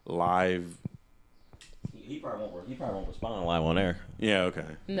live? He probably won't. He probably won't respond live on air. Yeah, okay.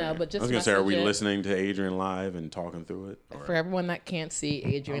 No, but just I was gonna say, are we message it. listening to Adrian live and talking through it? Or- For everyone that can't see,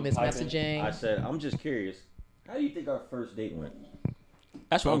 Adrian is messaging. I said, I'm just curious. How do you think our first date went?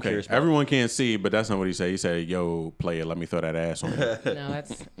 That's what I'm Okay, curious about. everyone can't see, but that's not what he said. He said, "Yo, player, let me throw that ass on you." No,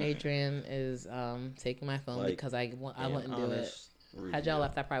 that's Adrian is taking my phone Like, because I wouldn't do it. honest review. Had y'all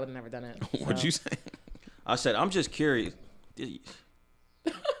left, I probably would have never done it. What'd So. you say? I said, I'm just curious.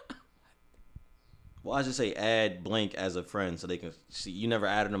 Why does it say add blank as a friend so they can see? You never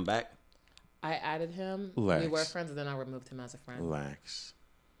added them back? I added him. Lex. We were friends, and then I removed him as a friend. Relax.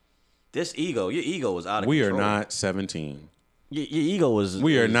 This ego, your ego was out of We are control. not 17. Your ego was.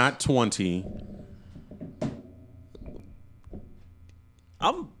 We are not 20.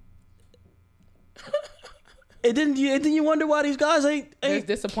 I'm. And didn't you wonder why these guys There's ain't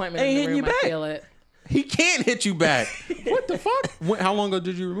disappointment ain't in the hitting room. you I back? feel it. He can't hit you back. What the fuck? How long ago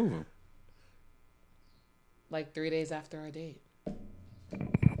did you remove him? Like 3 days after our date.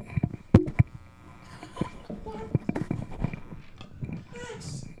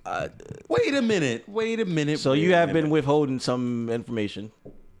 Wait a minute. So wait you a have minute. been withholding some information.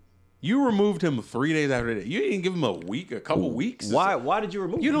 You removed him 3 days after that. You didn't give him a week, a couple weeks. Why did you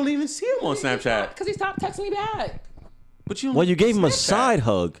remove You him? don't even see him on Snapchat. Because he stopped texting me back. But you don't Well, you gave him a Snapchat. side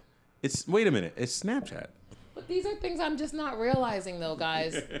hug. It's wait a minute. It's Snapchat. But these are things I'm just not realizing, though,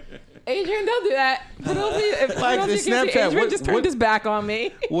 guys. Adrian, don't do that. For those of you, if Like for the those of you who can see, Snapchat, Adrian what- just turned what- his back on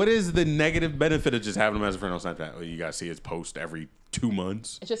me. What is the negative benefit of just having him as a friend on Snapchat? Well, you gotta see his post every 2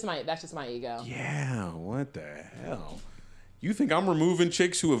 months. That's just my ego. Yeah. What the hell? You think I'm removing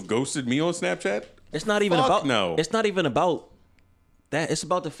chicks who have ghosted me on Snapchat? It's not even Fuck about no. It's not even about that. It's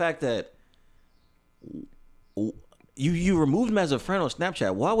about the fact that you removed him as a friend on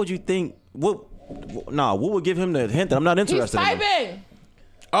Snapchat.Hy would you think what would give him the hint that I'm not He's interested in him? typing.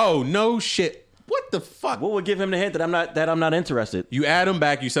 Oh no shit! What the fuck? What would give him the hint that I'm not interested? You add him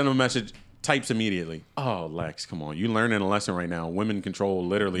back. You send him a message. Types immediately. Oh, Lex, come on! You learning a lesson right now. Women control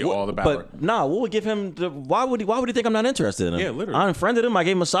literally all the power. But what would give him the why would he think I'm not interested in him? Yeah, literally. I unfriended him. I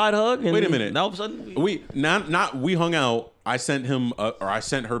gave him a side hug. And Wait a minute. Now all of a sudden, we hung out. I sent him or I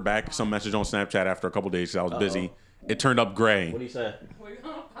sent her back some message on Snapchat after a couple days because I was busy. It turned up gray. what do you say? We're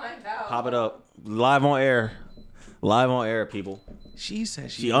gonna find out. Pop it up live on air, people. She said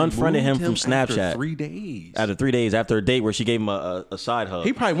She unfriended him from Snapchat. after 3 days. After 3 days, after a date where she gave him a side hug.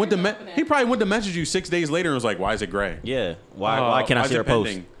 He probably went to message you 6 days later and was like, "Why is it gray? Yeah. Why can't I Why is see it her post?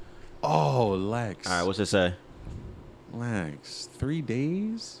 pending?" Oh, Lex. All right, what's it say? Lex, 3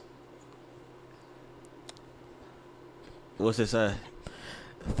 days. What's it say?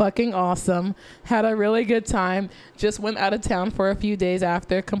 Fucking awesome. Had a really good time. Just went out of town for a few days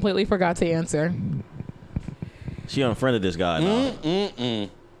after. Completely forgot to answer. She unfriended this guy now.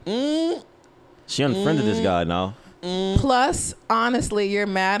 She unfriended this guy now. Plus, honestly, you're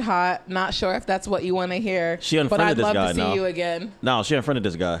mad hot. Not sure if that's what you want to hear. She but unfriended I'd this love guy to see now. you again. No, she unfriended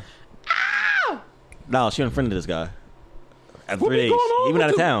this guy. No, she unfriended this guy. After What 3 be days. going on He went with out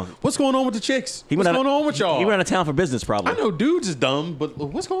of the- town. What's going on with the chicks? He What's went going on with y'all? He went out of town for business, I probably. know dudes is dumb, but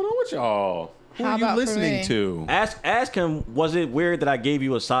what's going on with y'all? Who How are you about for listening me? to? Ask him. Was it weird that I gave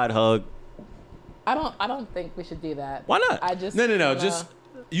you a side hug? I don't think we should do that. Why not? I just No. Just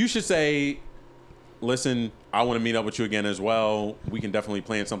you should say, listen, I want to meet up with you again as well. We can definitely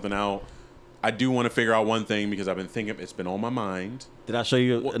plan something out. I do want to figure out one thing because I've been thinking, it's been on my mind. Did I show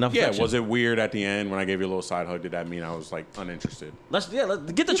you enough? Yeah, affection? was it weird at the end when I gave you a little side hug? Did that mean I was like uninterested? Let's get the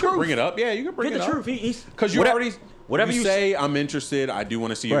You truth. can bring it up. Yeah, you can bring Get it the up. truth. He's Because you whatever- already, whatever you you say, I'm interested. I do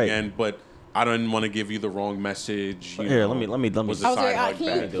want to see you Right. again, but I don't want to give you the wrong message. You Here, know, let me. was the I was side like, hug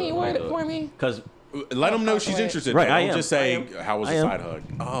can bad? you word it for me? Because Let them know she's Right. interested. Right, though. I Don't am. just say, I am. how was I the am. side hug?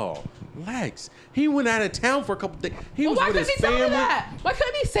 Oh, Lex. He went out of town for a couple days. He Well, was why with couldn't his he tell me family. that? Why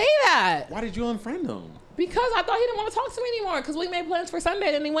couldn't he say that? Why did you unfriend him? Because I thought he didn't want to talk to me anymore. Because we made plans for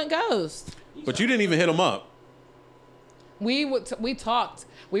Sunday and he went ghost. But you didn't even hit him up. We talked.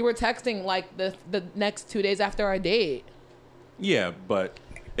 We were texting like the next 2 days after our date. Yeah, but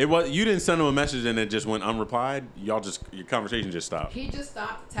it was you didn't send him a message and it just went unreplied. Your conversation just stopped. He just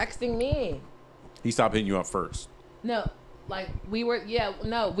stopped texting me. He stopped hitting you up first. No, like we were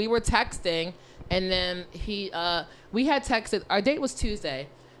texting, and then we had texted. Our date was Tuesday.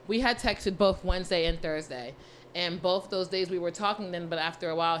 We had texted both Wednesday and Thursday, and both those days we were talking. Then, but after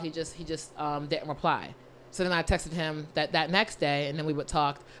a while, he just didn't reply. So then I texted him that next day, and then we would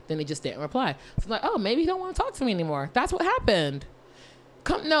talk. Then he just didn't reply. So I'm like, oh, maybe he don't want to talk to me anymore. That's what happened.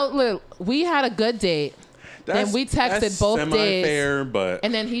 Look, we had a good date. Then we texted that's both days, semi-fair, but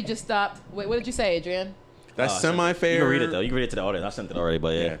and then he just stopped. Wait, what did you say, Adrian? that's You semi-fair. can read it though. You can read it to the audience. I sent it already,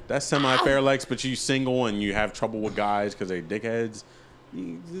 but yeah. Yeah, that's semi-fair, Lex. But you single and you have trouble with guys because they dickheads.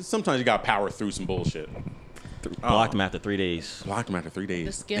 Sometimes you got to power through some bullshit. Blocked him after 3 days. Blocked him after 3 The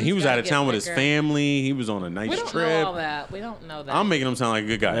days. skin's And he was gotta out of get town with his thicker. family. He was on a nice We don't trip. know all that. We don't know that. I'm making him sound like a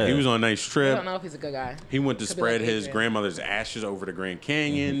good guy. Yeah. He was on a nice we trip. don't know if he's a good guy. He went to Could be spread like his Adrian. grandmother's ashes over the Grand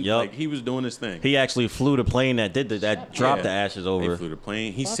Canyon. Yup. Like he was doing his thing. He actually flew the plane that dropped Yeah. the ashes They over. flew the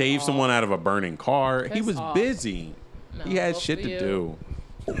plane. He Fuck saved off. someone out of a burning car. He Piss was off. busy. No, He had good shit for to you. do.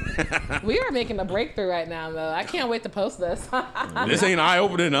 We are making a breakthrough right now, though. I can't wait to post this. This ain't eye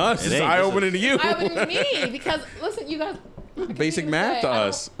opening to us. This is ain't. eye This opening to you. I would me because listen, you guys. I can't Basic even math say, to I don't-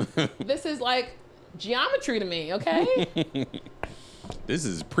 us. This is like geometry to me. Okay, This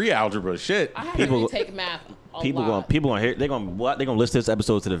is pre-algebra shit. I had People- to retake math. People gonna hear. They're gonna list this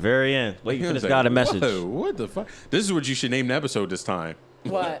episode to the very end. Wait for this guy to message. Whoa, what the fuck? This is what you should name the episode this time.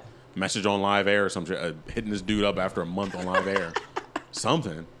 What? Message on live air or some shit. Hitting this dude up after a month on live air.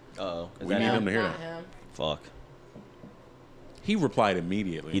 Something. Oh, We need him to hear Not that. him. fuck. He replied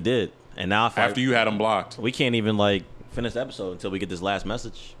immediately. He did, and now if After you had him blocked. we can't even like finish the episode until we get this last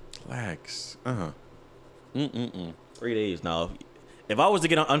message. Relax. 3 days now. If I was to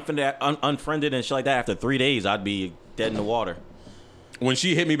get unfriended and shit like that after 3 days, I'd be dead in the water. When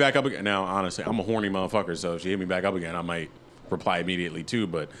she hit me back up again, now honestly, I'm a horny motherfucker, so if she hit me back up again, I might reply immediately too.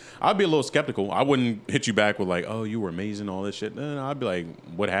 But I'd be a little skeptical. I wouldn't hit you back with like, "Oh, you were amazing," all this shit. No, I'd be like,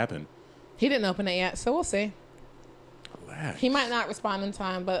 "What happened?" He didn't open it yet, so we'll see. Relax. He might not respond in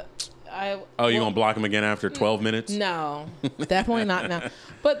time, but I. Oh, you well, gonna block him again after 12 minutes? No, definitely not now.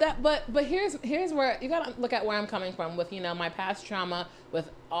 But here's where you gotta look at where I'm coming from with my past trauma, with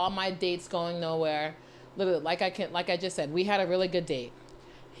all my dates going nowhere. Literally, like I just said, we had a really good date.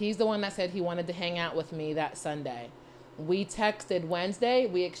 He's the one that said he wanted to hang out with me that Sunday. We texted Wednesday.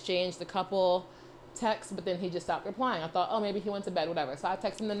 We exchanged a couple texts, but then he just stopped replying. I thought, oh, maybe he went to bed, whatever. So I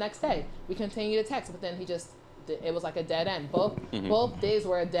texted him the next day. We continued to text, but then it was like a dead end. Both days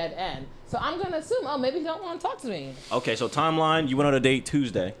were a dead end. So I'm gonna assume, oh, maybe he don't want to talk to me. Okay, so timeline. You went on a date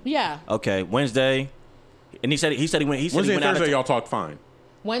Tuesday. Yeah. Okay, Wednesday, and he said he went. He said Wednesday he and went out Thursday, of y'all talked fine.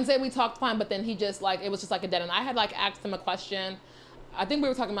 Wednesday we talked fine, but then he just it was just like a dead end. I had asked him a question. I think we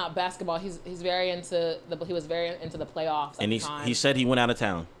were talking about basketball. He was very into the playoffs at and the time. he said he went out of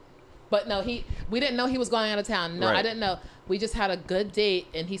town. But no, we didn't know he was going out of town. No, Right. I didn't know. We just had a good date,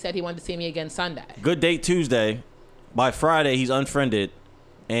 and he said he wanted to see me again Sunday. Good date Tuesday. By Friday, he's unfriended,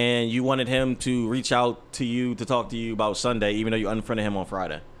 and you wanted him to reach out to you to talk to you about Sunday, even though you unfriended him on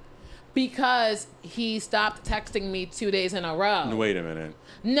Friday. Because he stopped texting me 2 days in a row. Wait a minute.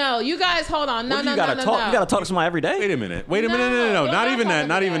 No, you guys, hold on. No, What, no, you gotta no, talk. no. You gotta talk to somebody every day. Wait a minute. No. No, Not we're even not that.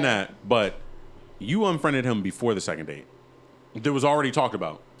 Not talking even about that. But you unfriended him before the second date. That was already talked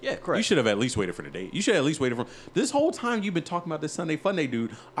about. Yeah, correct. You should have at least waited for the date. You should have at least waited for this whole time you've been talking about this Sunday Fun Day,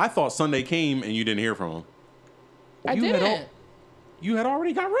 dude. I thought Sunday came and you didn't hear from him. I You had didn't. You had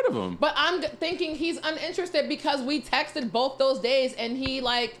already got rid of him. But I'm thinking he's uninterested because we texted both those days, and he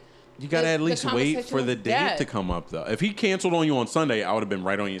You gotta at least wait conversation for the was date dead. to come up, though. If he canceled on you on Sunday, I would have been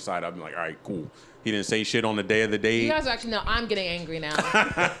right on your side. I'd be like, all right, cool. He didn't say shit on the day of the date. You guys are actually, no, I'm getting angry now.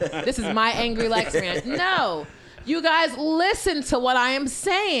 This is my angry Lex rant. No. You guys listen to what I am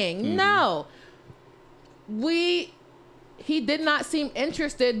saying. Mm-hmm. No. He did not seem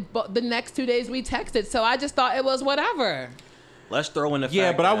interested, but the next 2 days we texted, so I just thought it was whatever. Let's throw in the Yeah,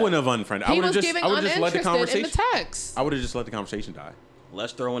 fact but I that- wouldn't have unfriended. I He would have was just, giving I would just let the uninterested in conversation. the text. I would have just let the conversation die.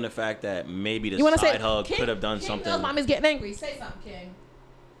 Let's throw in the fact that maybe the You want to say side hug King, could have done King something. knows mommy's getting angry. Say something, King.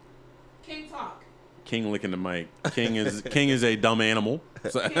 King talk. King licking the mic. King is a dumb animal.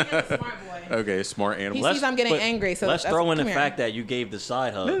 So- King is a smart boy. okay, a smart animal. He sees I'm getting but angry, so Let's that's- throw in the come here. fact that you gave the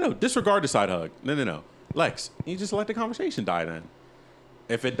side hug. No, disregard the side hug. No. Lex, you just let the conversation die then.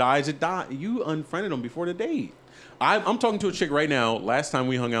 If it dies, it dies. You unfriended him before the date. I'm talking to a chick right now. Last time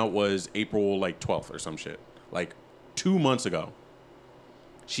we hung out was April 12th or some shit. 2 months ago.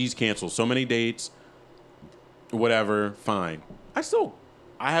 She's canceled so many dates. Whatever, fine.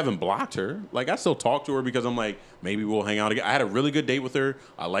 I haven't blocked her. I still talk to her because I'm like, maybe we'll hang out again. I had a really good date with her.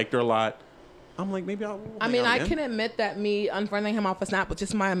 I liked her a lot. I'm like, maybe I'll. I mean, I can admit that me unfriending him off of Snap was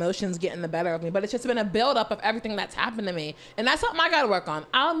just my emotions getting the better of me. But it's just been a buildup of everything that's happened to me. And that's something I got to work on.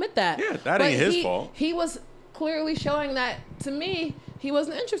 I'll admit that. Yeah, that ain't his fault. He was clearly showing that to me he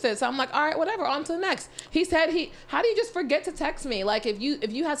wasn't interested. So I'm like, all right, whatever, on to the next. He said how do you just forget to text me?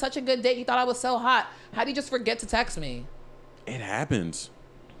 If you had such a good date, you thought I was so hot, how do you just forget to text me? It happens.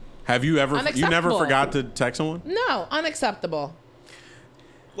 Have you ever? You never Unacceptable. forgot to text someone? No, unacceptable.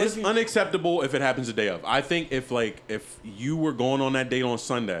 It's unacceptable if it happens the day of. I think if you were going on that date on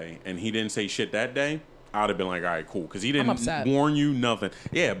Sunday and he didn't say shit that day, I'd have been like, all right, cool, because he didn't upset. warn you nothing.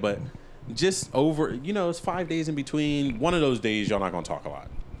 Yeah, but just over, it's 5 days in between. One of those days, y'all not gonna talk a lot.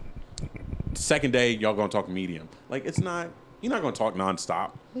 Second day, y'all gonna talk medium. You're not gonna talk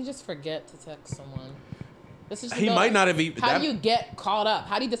nonstop. You just forget to text someone. This is He might not have even. How do you get caught up?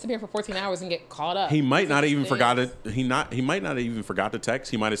 How do you disappear for 14 hours and get caught up? He might not have even Things. forgot it. He might not have even forgot to text.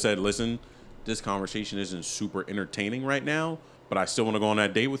 He might have said, "Listen, this conversation isn't super entertaining right now, but I still want to go on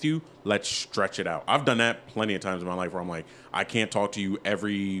that date with you. Let's stretch it out." I've done that plenty of times in my life where I'm like, I can't talk to you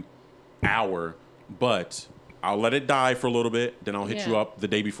every hour, but I'll let it die for a little bit. Then I'll hit you Yeah. up the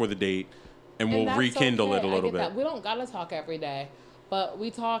day before the date, and And we'll that's rekindle okay. it a I little get that. bit. We don't gotta talk every day, but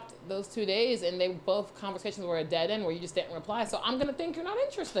we talked those 2 days, and they both conversations were a dead end where you just didn't reply. So I'm gonna think you're not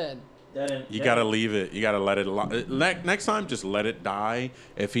interested. You gotta leave it. You gotta let it. Next time, just let it die.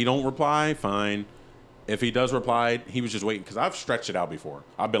 If he don't reply, fine. If he does reply, he was just waiting because I've stretched it out before.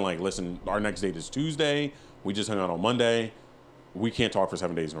 I've been like, listen, our next date is Tuesday. We just hung out on Monday. We can't talk for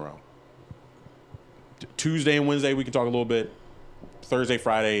 7 days in a row. Tuesday and Wednesday we can talk a little bit. Thursday,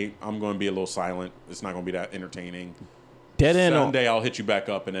 Friday, I'm going to be a little silent. It's not going to be that entertaining. Dead end Sunday, I'll hit you back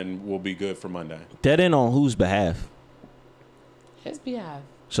up, and then we'll be good for Monday. on whose behalf? His behalf.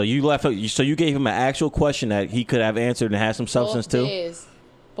 So you gave him an actual question that he could have answered and had some substance too.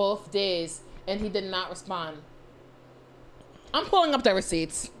 Both days, and he did not respond. I'm pulling up the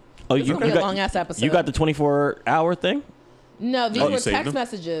receipts. Oh, This is gonna be a long-ass episode. You got the 24-hour thing? No, these Oh, you were saved text them?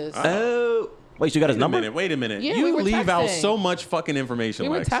 messages. Oh, wait, so you got his number? Wait a minute. Yeah, you we were leave out texting. so much fucking information, we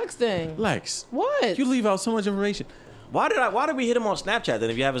were Lex. texting. Lex, What? you leave out so much information. Why did we hit him on Snapchat then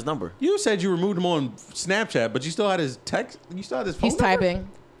if you have his number? You said you removed him on Snapchat, but you still had his text. You still had his phone He's number? typing.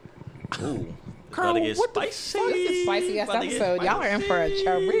 Ooh. Carl, About to get what the spicy. fuck? This is a spicy ass About to get episode. Y'all are in for a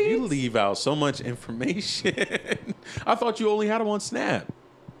treat. You leave out so much information. I thought you only had him on Snap.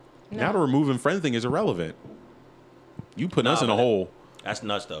 Now the removing friend thing is irrelevant. You putting us in a but hole. That's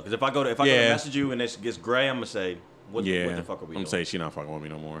nuts though. Because if I go to Yeah. message you and it gets gray, I'm gonna say, what the fuck are we I'm doing? saying she not fucking with me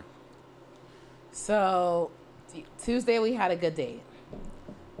no more. So Tuesday we had a good date.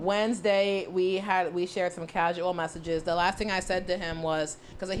 Wednesday we shared some casual messages. The last thing I said to him was,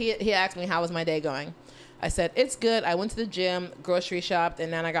 because he asked me how was my day going. I said it's good. I went to the gym, grocery shopped,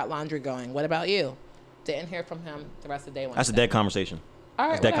 and then I got laundry going. What about you? Didn't hear from him the rest of the day. That's a dead conversation. All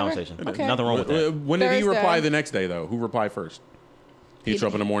right, That's dead whatever. conversation. Okay. Nothing wrong with that. When did he Thursday. reply the next day though? Who replied first? He show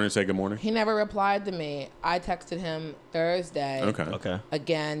up in the morning and say good morning. He never replied to me. I texted him Thursday. Okay.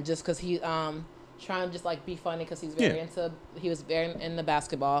 Again, just because he trying to just be funny because he's very he was very into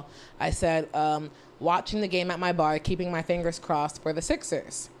basketball. I said watching the game at my bar, keeping my fingers crossed for the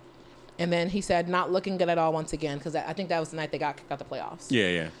Sixers. And then he said not looking good at all once again because I think that was the night they got kicked out the playoffs.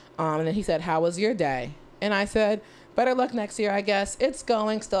 Yeah. And then he said, how was your day? And I said, better luck next year, I guess. It's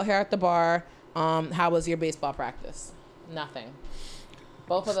going, still here at the bar. How was your baseball practice? Nothing.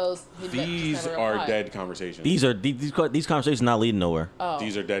 Both of those. These are dead conversations. These conversations not leading nowhere. Oh.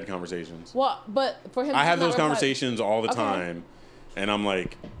 These are dead conversations. Well, but for him, I have to not those reply- conversations all the Okay. time, and I'm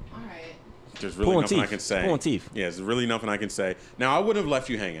like, All right. There's really Pulling nothing I teeth. can say. Pulling teeth. Yeah, there's really nothing I can say. Now, I wouldn't have left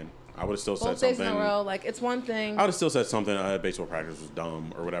you hanging. I would have still said Both days something. in a row, like it's one thing. I would have still said something. Baseball practice was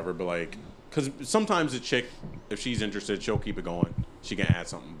dumb or whatever. But like, because sometimes a chick, if she's interested, she'll keep it going. She can add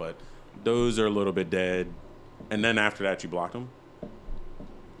something. But those are a little bit dead. And then after that, you blocked them.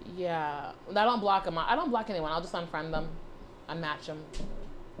 Yeah, I don't block them. I don't block anyone. I'll just unfriend them, unmatch them.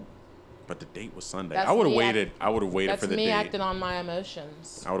 But the date was Sunday. That's I would have me waited. I would have waited That's for the me date. acting on my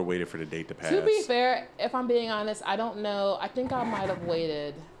emotions. I would have waited for the date to pass. To be fair, if I'm being honest, I don't know. I think I might have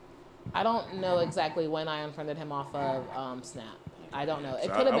waited. I don't know exactly when I unfriended him off of Snap. I don't know. It So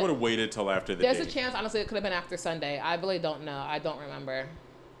could have I would been. have waited till after the There's date. a chance, honestly, it could have been after Sunday. I really don't know. I don't remember.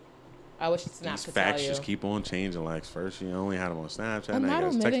 I wish Snap These could facts tell you. just keep on changing. Like first, you only had him on Snapchat. I'm now not you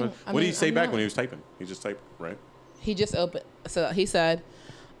guys text admitting- him. I What did he mean, say I'm back not- when he was typing? He just typed, right? He just opened. So he said,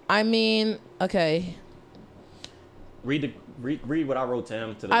 I mean, okay. Read what I wrote to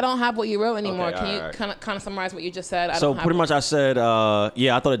him today. I don't have what you wrote anymore. Okay, Can you alright. kind of summarize what you just said? So pretty much I said,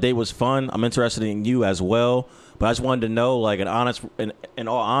 yeah, I thought the date was fun. I'm interested in you as well. But I just wanted to know, like, in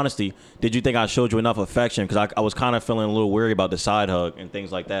all honesty, did you think I showed you enough affection? Because I was kind of feeling a little weary about the side hug and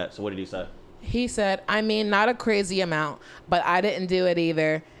things like that. So what did he say? He said, I mean, not a crazy amount, but I didn't do it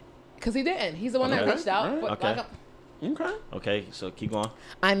either. Because he didn't. He's the one that Okay, reached out. alright. But Okay. like Okay. Okay, so keep going.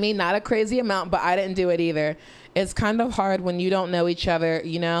 I mean, not a crazy amount, but I didn't do it either. It's kind of hard when you don't know each other,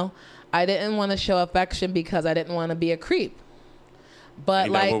 you know? I didn't want to show affection because I didn't want to be a creep. But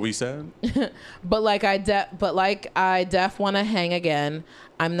Ain't like that what we said? But I def want to hang again.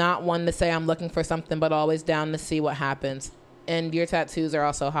 I'm not one to say I'm looking for something, but always down to see what happens. And your tattoos are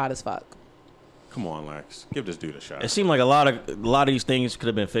also hot as fuck. Come on, Lex. Give this dude a shot. It seemed like a lot of these things could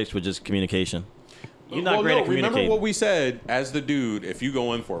have been fixed with just communication. You're not great at communicating. Remember what we said as the dude, if you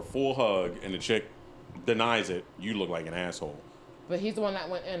go in for a full hug and the chick denies it, you look like an asshole. But he's the one that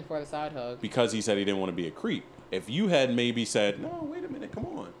went in for the side hug. Because he said he didn't want to be a creep. If you had maybe said, no, wait a minute, come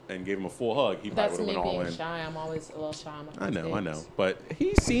on, and gave him a full hug, he That's probably me would have went all being in. shy. I'm always a little shy. on my I know. dates. But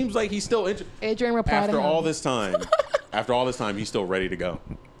he seems like he's still interested. Adrian replied After to him. all this time, he's still ready to go.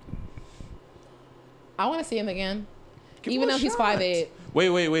 I want to see him again. Give Even him a though he's shot. 5'8".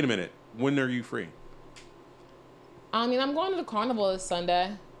 Wait a minute. When are you free? I mean, I'm going to the carnival this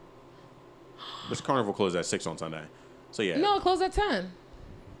Sunday. This carnival closed at 6 on Sunday. So yeah. No, it closed at 10.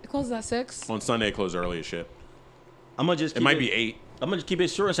 It closes at 6. On Sunday it closed early as shit. I'm gonna just It might be 8. I'm gonna just keep it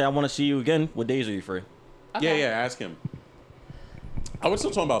short and say I want to see you again. What days are you free? Okay. Yeah, ask him. I was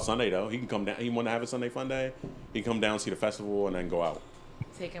still talking about Sunday though. He can come down. He want to have a Sunday fun day. He can come down, see the festival, and then go out.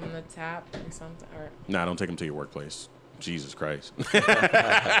 Take him to tap or something. Or Nah, don't take him to your workplace. Jesus Christ.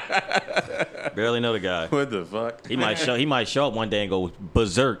 Barely know the guy. What the fuck? He might show up one day and go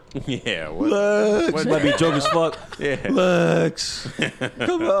berserk. Yeah. What? Lex, might be drunk as fuck. Yeah. Lex,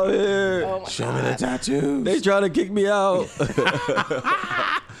 come out here. oh my Show me the tattoos. They trying to kick me out.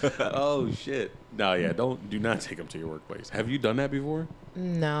 Oh shit. No, yeah. Do not take him to your workplace. Have you done that before?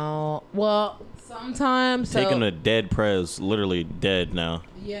 No. Well, sometimes. Take so, him to dead prez, literally dead now.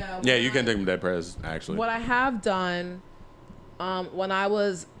 Yeah. Yeah, you can take him to Dead Prez, actually. What I have done, when I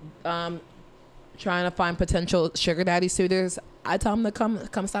was trying to find potential sugar daddy suitors, I tell them to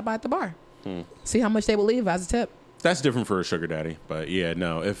come stop by at the bar, see how much they will leave as a tip. That's different for a sugar daddy, but yeah,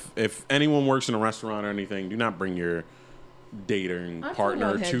 no. If anyone works in a restaurant or anything, do not bring your dating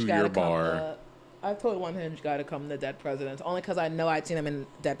partner to your bar. I've told one Hinge guy to come to Dead Presidents, only because I know I'd seen him in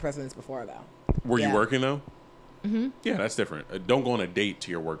Dead Presidents before, though. Were you Yeah. working though? Mm-hmm. Yeah, that's different. Don't go on a date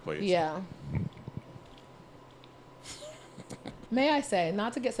to your workplace. Yeah. May I say,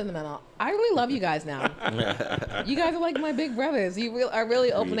 not to get sentimental, I really love you guys now. You guys are like my big brothers. You are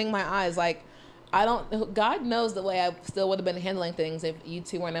really opening my eyes. Like, God knows the way I still would have been handling things if you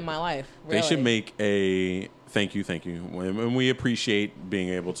two weren't in my life. Really. They should make a thank you. When we appreciate being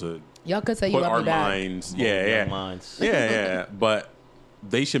able to Y'all could say you put love our me back. minds. Young Yeah. minds. Yeah. But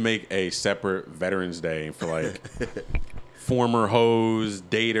they should make a separate Veterans Day for like former hoes,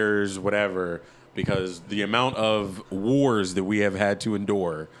 daters, whatever, because the amount of wars that we have had to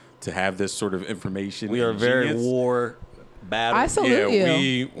endure to have this sort of information. We are and very genius. war battle. I salute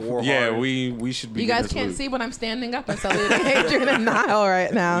you. War Yeah, hard. we should be. You guys getting can't this see, but I'm standing up and saluting Adrian and Niall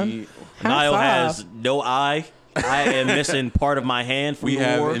right now. We- Niall Hats has off. no eye. I am missing part of my hand from We the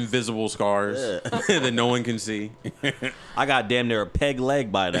have war. invisible scars that no one can see. I got damn near a peg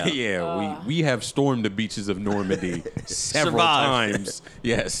leg by now. Yeah, we have stormed the beaches of Normandy several Survived. times.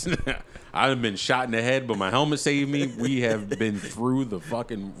 Yes. I've been shot in the head, but my helmet saved me. We have been through the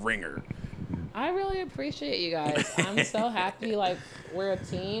fucking ringer. I really appreciate you guys. I'm so happy, like, we're a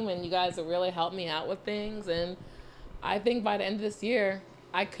team and you guys have really helped me out with things. And I think by the end of this year,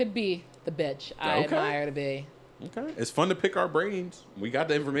 I could be the bitch I Okay. admire to be. Okay, it's fun to pick our brains. We got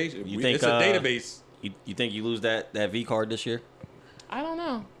the information. You think it's a database? You think you lose that V card this year? I don't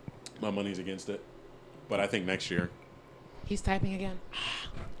know. My money's against it, but I think next year. He's typing again.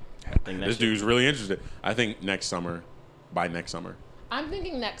 I think next This dude's really interested. I think next summer, by next summer. I'm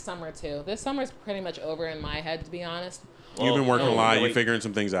thinking next summer too. This summer's pretty much over in my head, to be honest. You've been working a lot. You're wait. figuring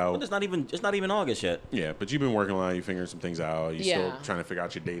some things out. It's not even August yet. Yeah, but you've been working a lot. You're figuring some things out. You're still Yeah. trying to figure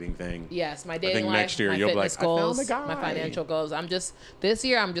out your dating thing. Yes, my dating think life, next year my you'll be fitness like, "I found goals, the guy." my financial goals. This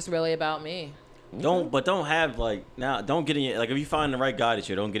year I'm just really about me. Don't have like now. Don't get in your like if you find the right guy this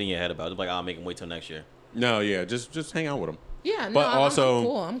year. Don't get in your head about it. Like I'll make him wait till next year. No, yeah, just hang out with him. Yeah, no, But I'm also,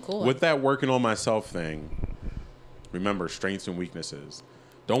 cool. I'm cool. with that working on myself thing, remember strengths and weaknesses.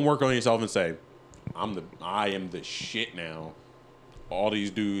 Don't work on yourself and say, I am the shit now. All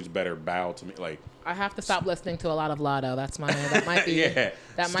these dudes better bow to me. Like, I have to stop listening to a lot of Lotto. That might be yeah.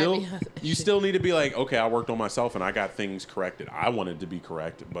 that Still, might be you still need to be like, okay, I worked on myself and I got things corrected. I wanted to be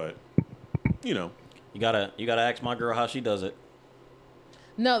corrected, but you know. You gotta ask my girl how she does it.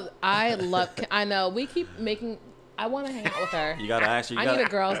 No, I know we keep making. I want to hang out with her. You gotta ask her. I need a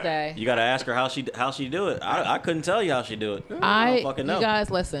girls' day. You gotta ask her how she do it. I couldn't tell you how she do it. I I don't fucking know. you guys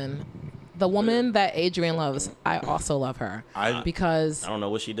listen. The woman that Adrian loves, I also love her because I don't know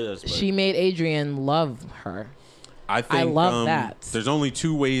what she does. But she made Adrian love her. I think love that. There's only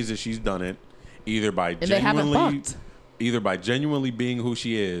two ways that she's done it. Either by And they haven't genuinely being who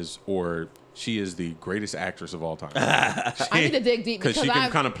she is, or she is the greatest actress of all time. I need to dig deep because she can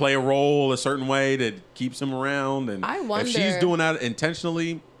kind of play a role a certain way that keeps him around. And I wonder if she's doing that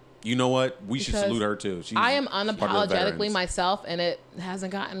intentionally, you know what? We should Because salute her too. She's I am part of the unapologetically veterans. myself, and it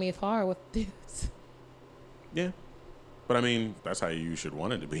hasn't gotten me far with dudes. Yeah, but I mean, that's how you should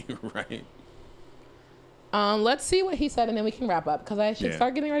want it to be, right? Let's see what he said, and then we can wrap up because I should Yeah.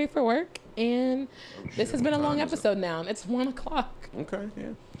 start getting ready for work. And this has been a What long time is it? episode now. It's 1:00. Okay, yeah.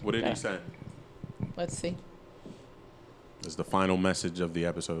 What did Okay. he say? Let's see. Is the final message of the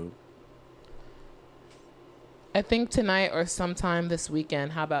episode? I think tonight or sometime this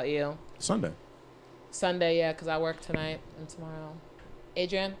weekend. How about you? Sunday. Sunday, yeah, because I work tonight and tomorrow.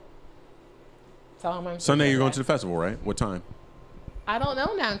 Adrian? Tell him I'm Sunday, you're going to the festival, right? What time? I don't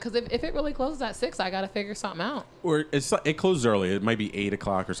know now, because if it really closes at 6, I got to figure something out. Or it closes early. It might be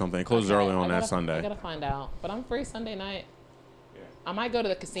 8:00 or something. It closes Okay, early on I that gotta- Sunday. I got to find out. But I'm free Sunday night. Yeah. I might go to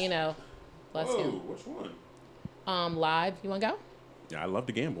the casino. Bless you. which one? Live. You want to go? Yeah, I love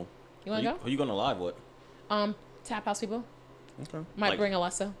to gamble. You want to Who you gonna live with? go? Tap house people. Okay. Might Like- bring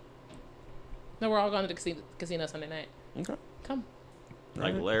Alessa. No, we're all going to the casino Sunday night. Okay. Come.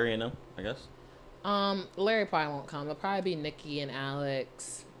 Like Larry and them, I guess. Larry probably won't come. It'll probably be Nikki and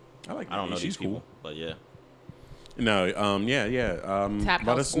Alex. I like. I don't know She's these people, cool. but yeah. No. Yeah. Tap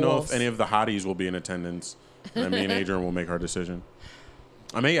Let House us know Wolves. if any of the hotties will be in attendance, and me and Adrian will make our decision.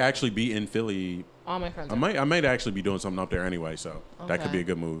 I may actually be in Philly. All my friends. I might actually be doing something up there anyway, so that could Okay. be a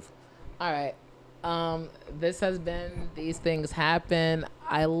good move. All right. This has been These Things Happen.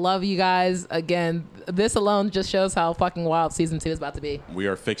 I love you guys. Again, this alone just shows how fucking wild season 2 is about to be. We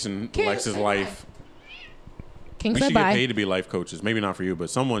are fixing King, Lex's say life. King We said should get bye. paid to be life coaches. Maybe not for you, but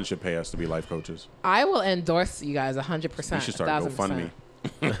someone should pay us to be life coaches. I will endorse you guys 100%. We should start a 1000%.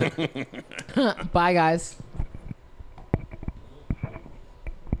 GoFundMe. Bye, guys.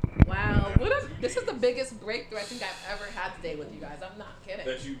 Wow. This is the biggest breakthrough I think I've ever had today with you guys. I'm not kidding.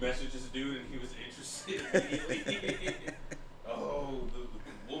 That you messaged this dude and he was interested immediately. Oh,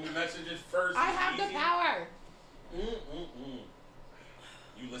 the woman messages first. I have the power. You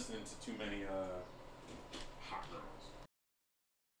listening to too many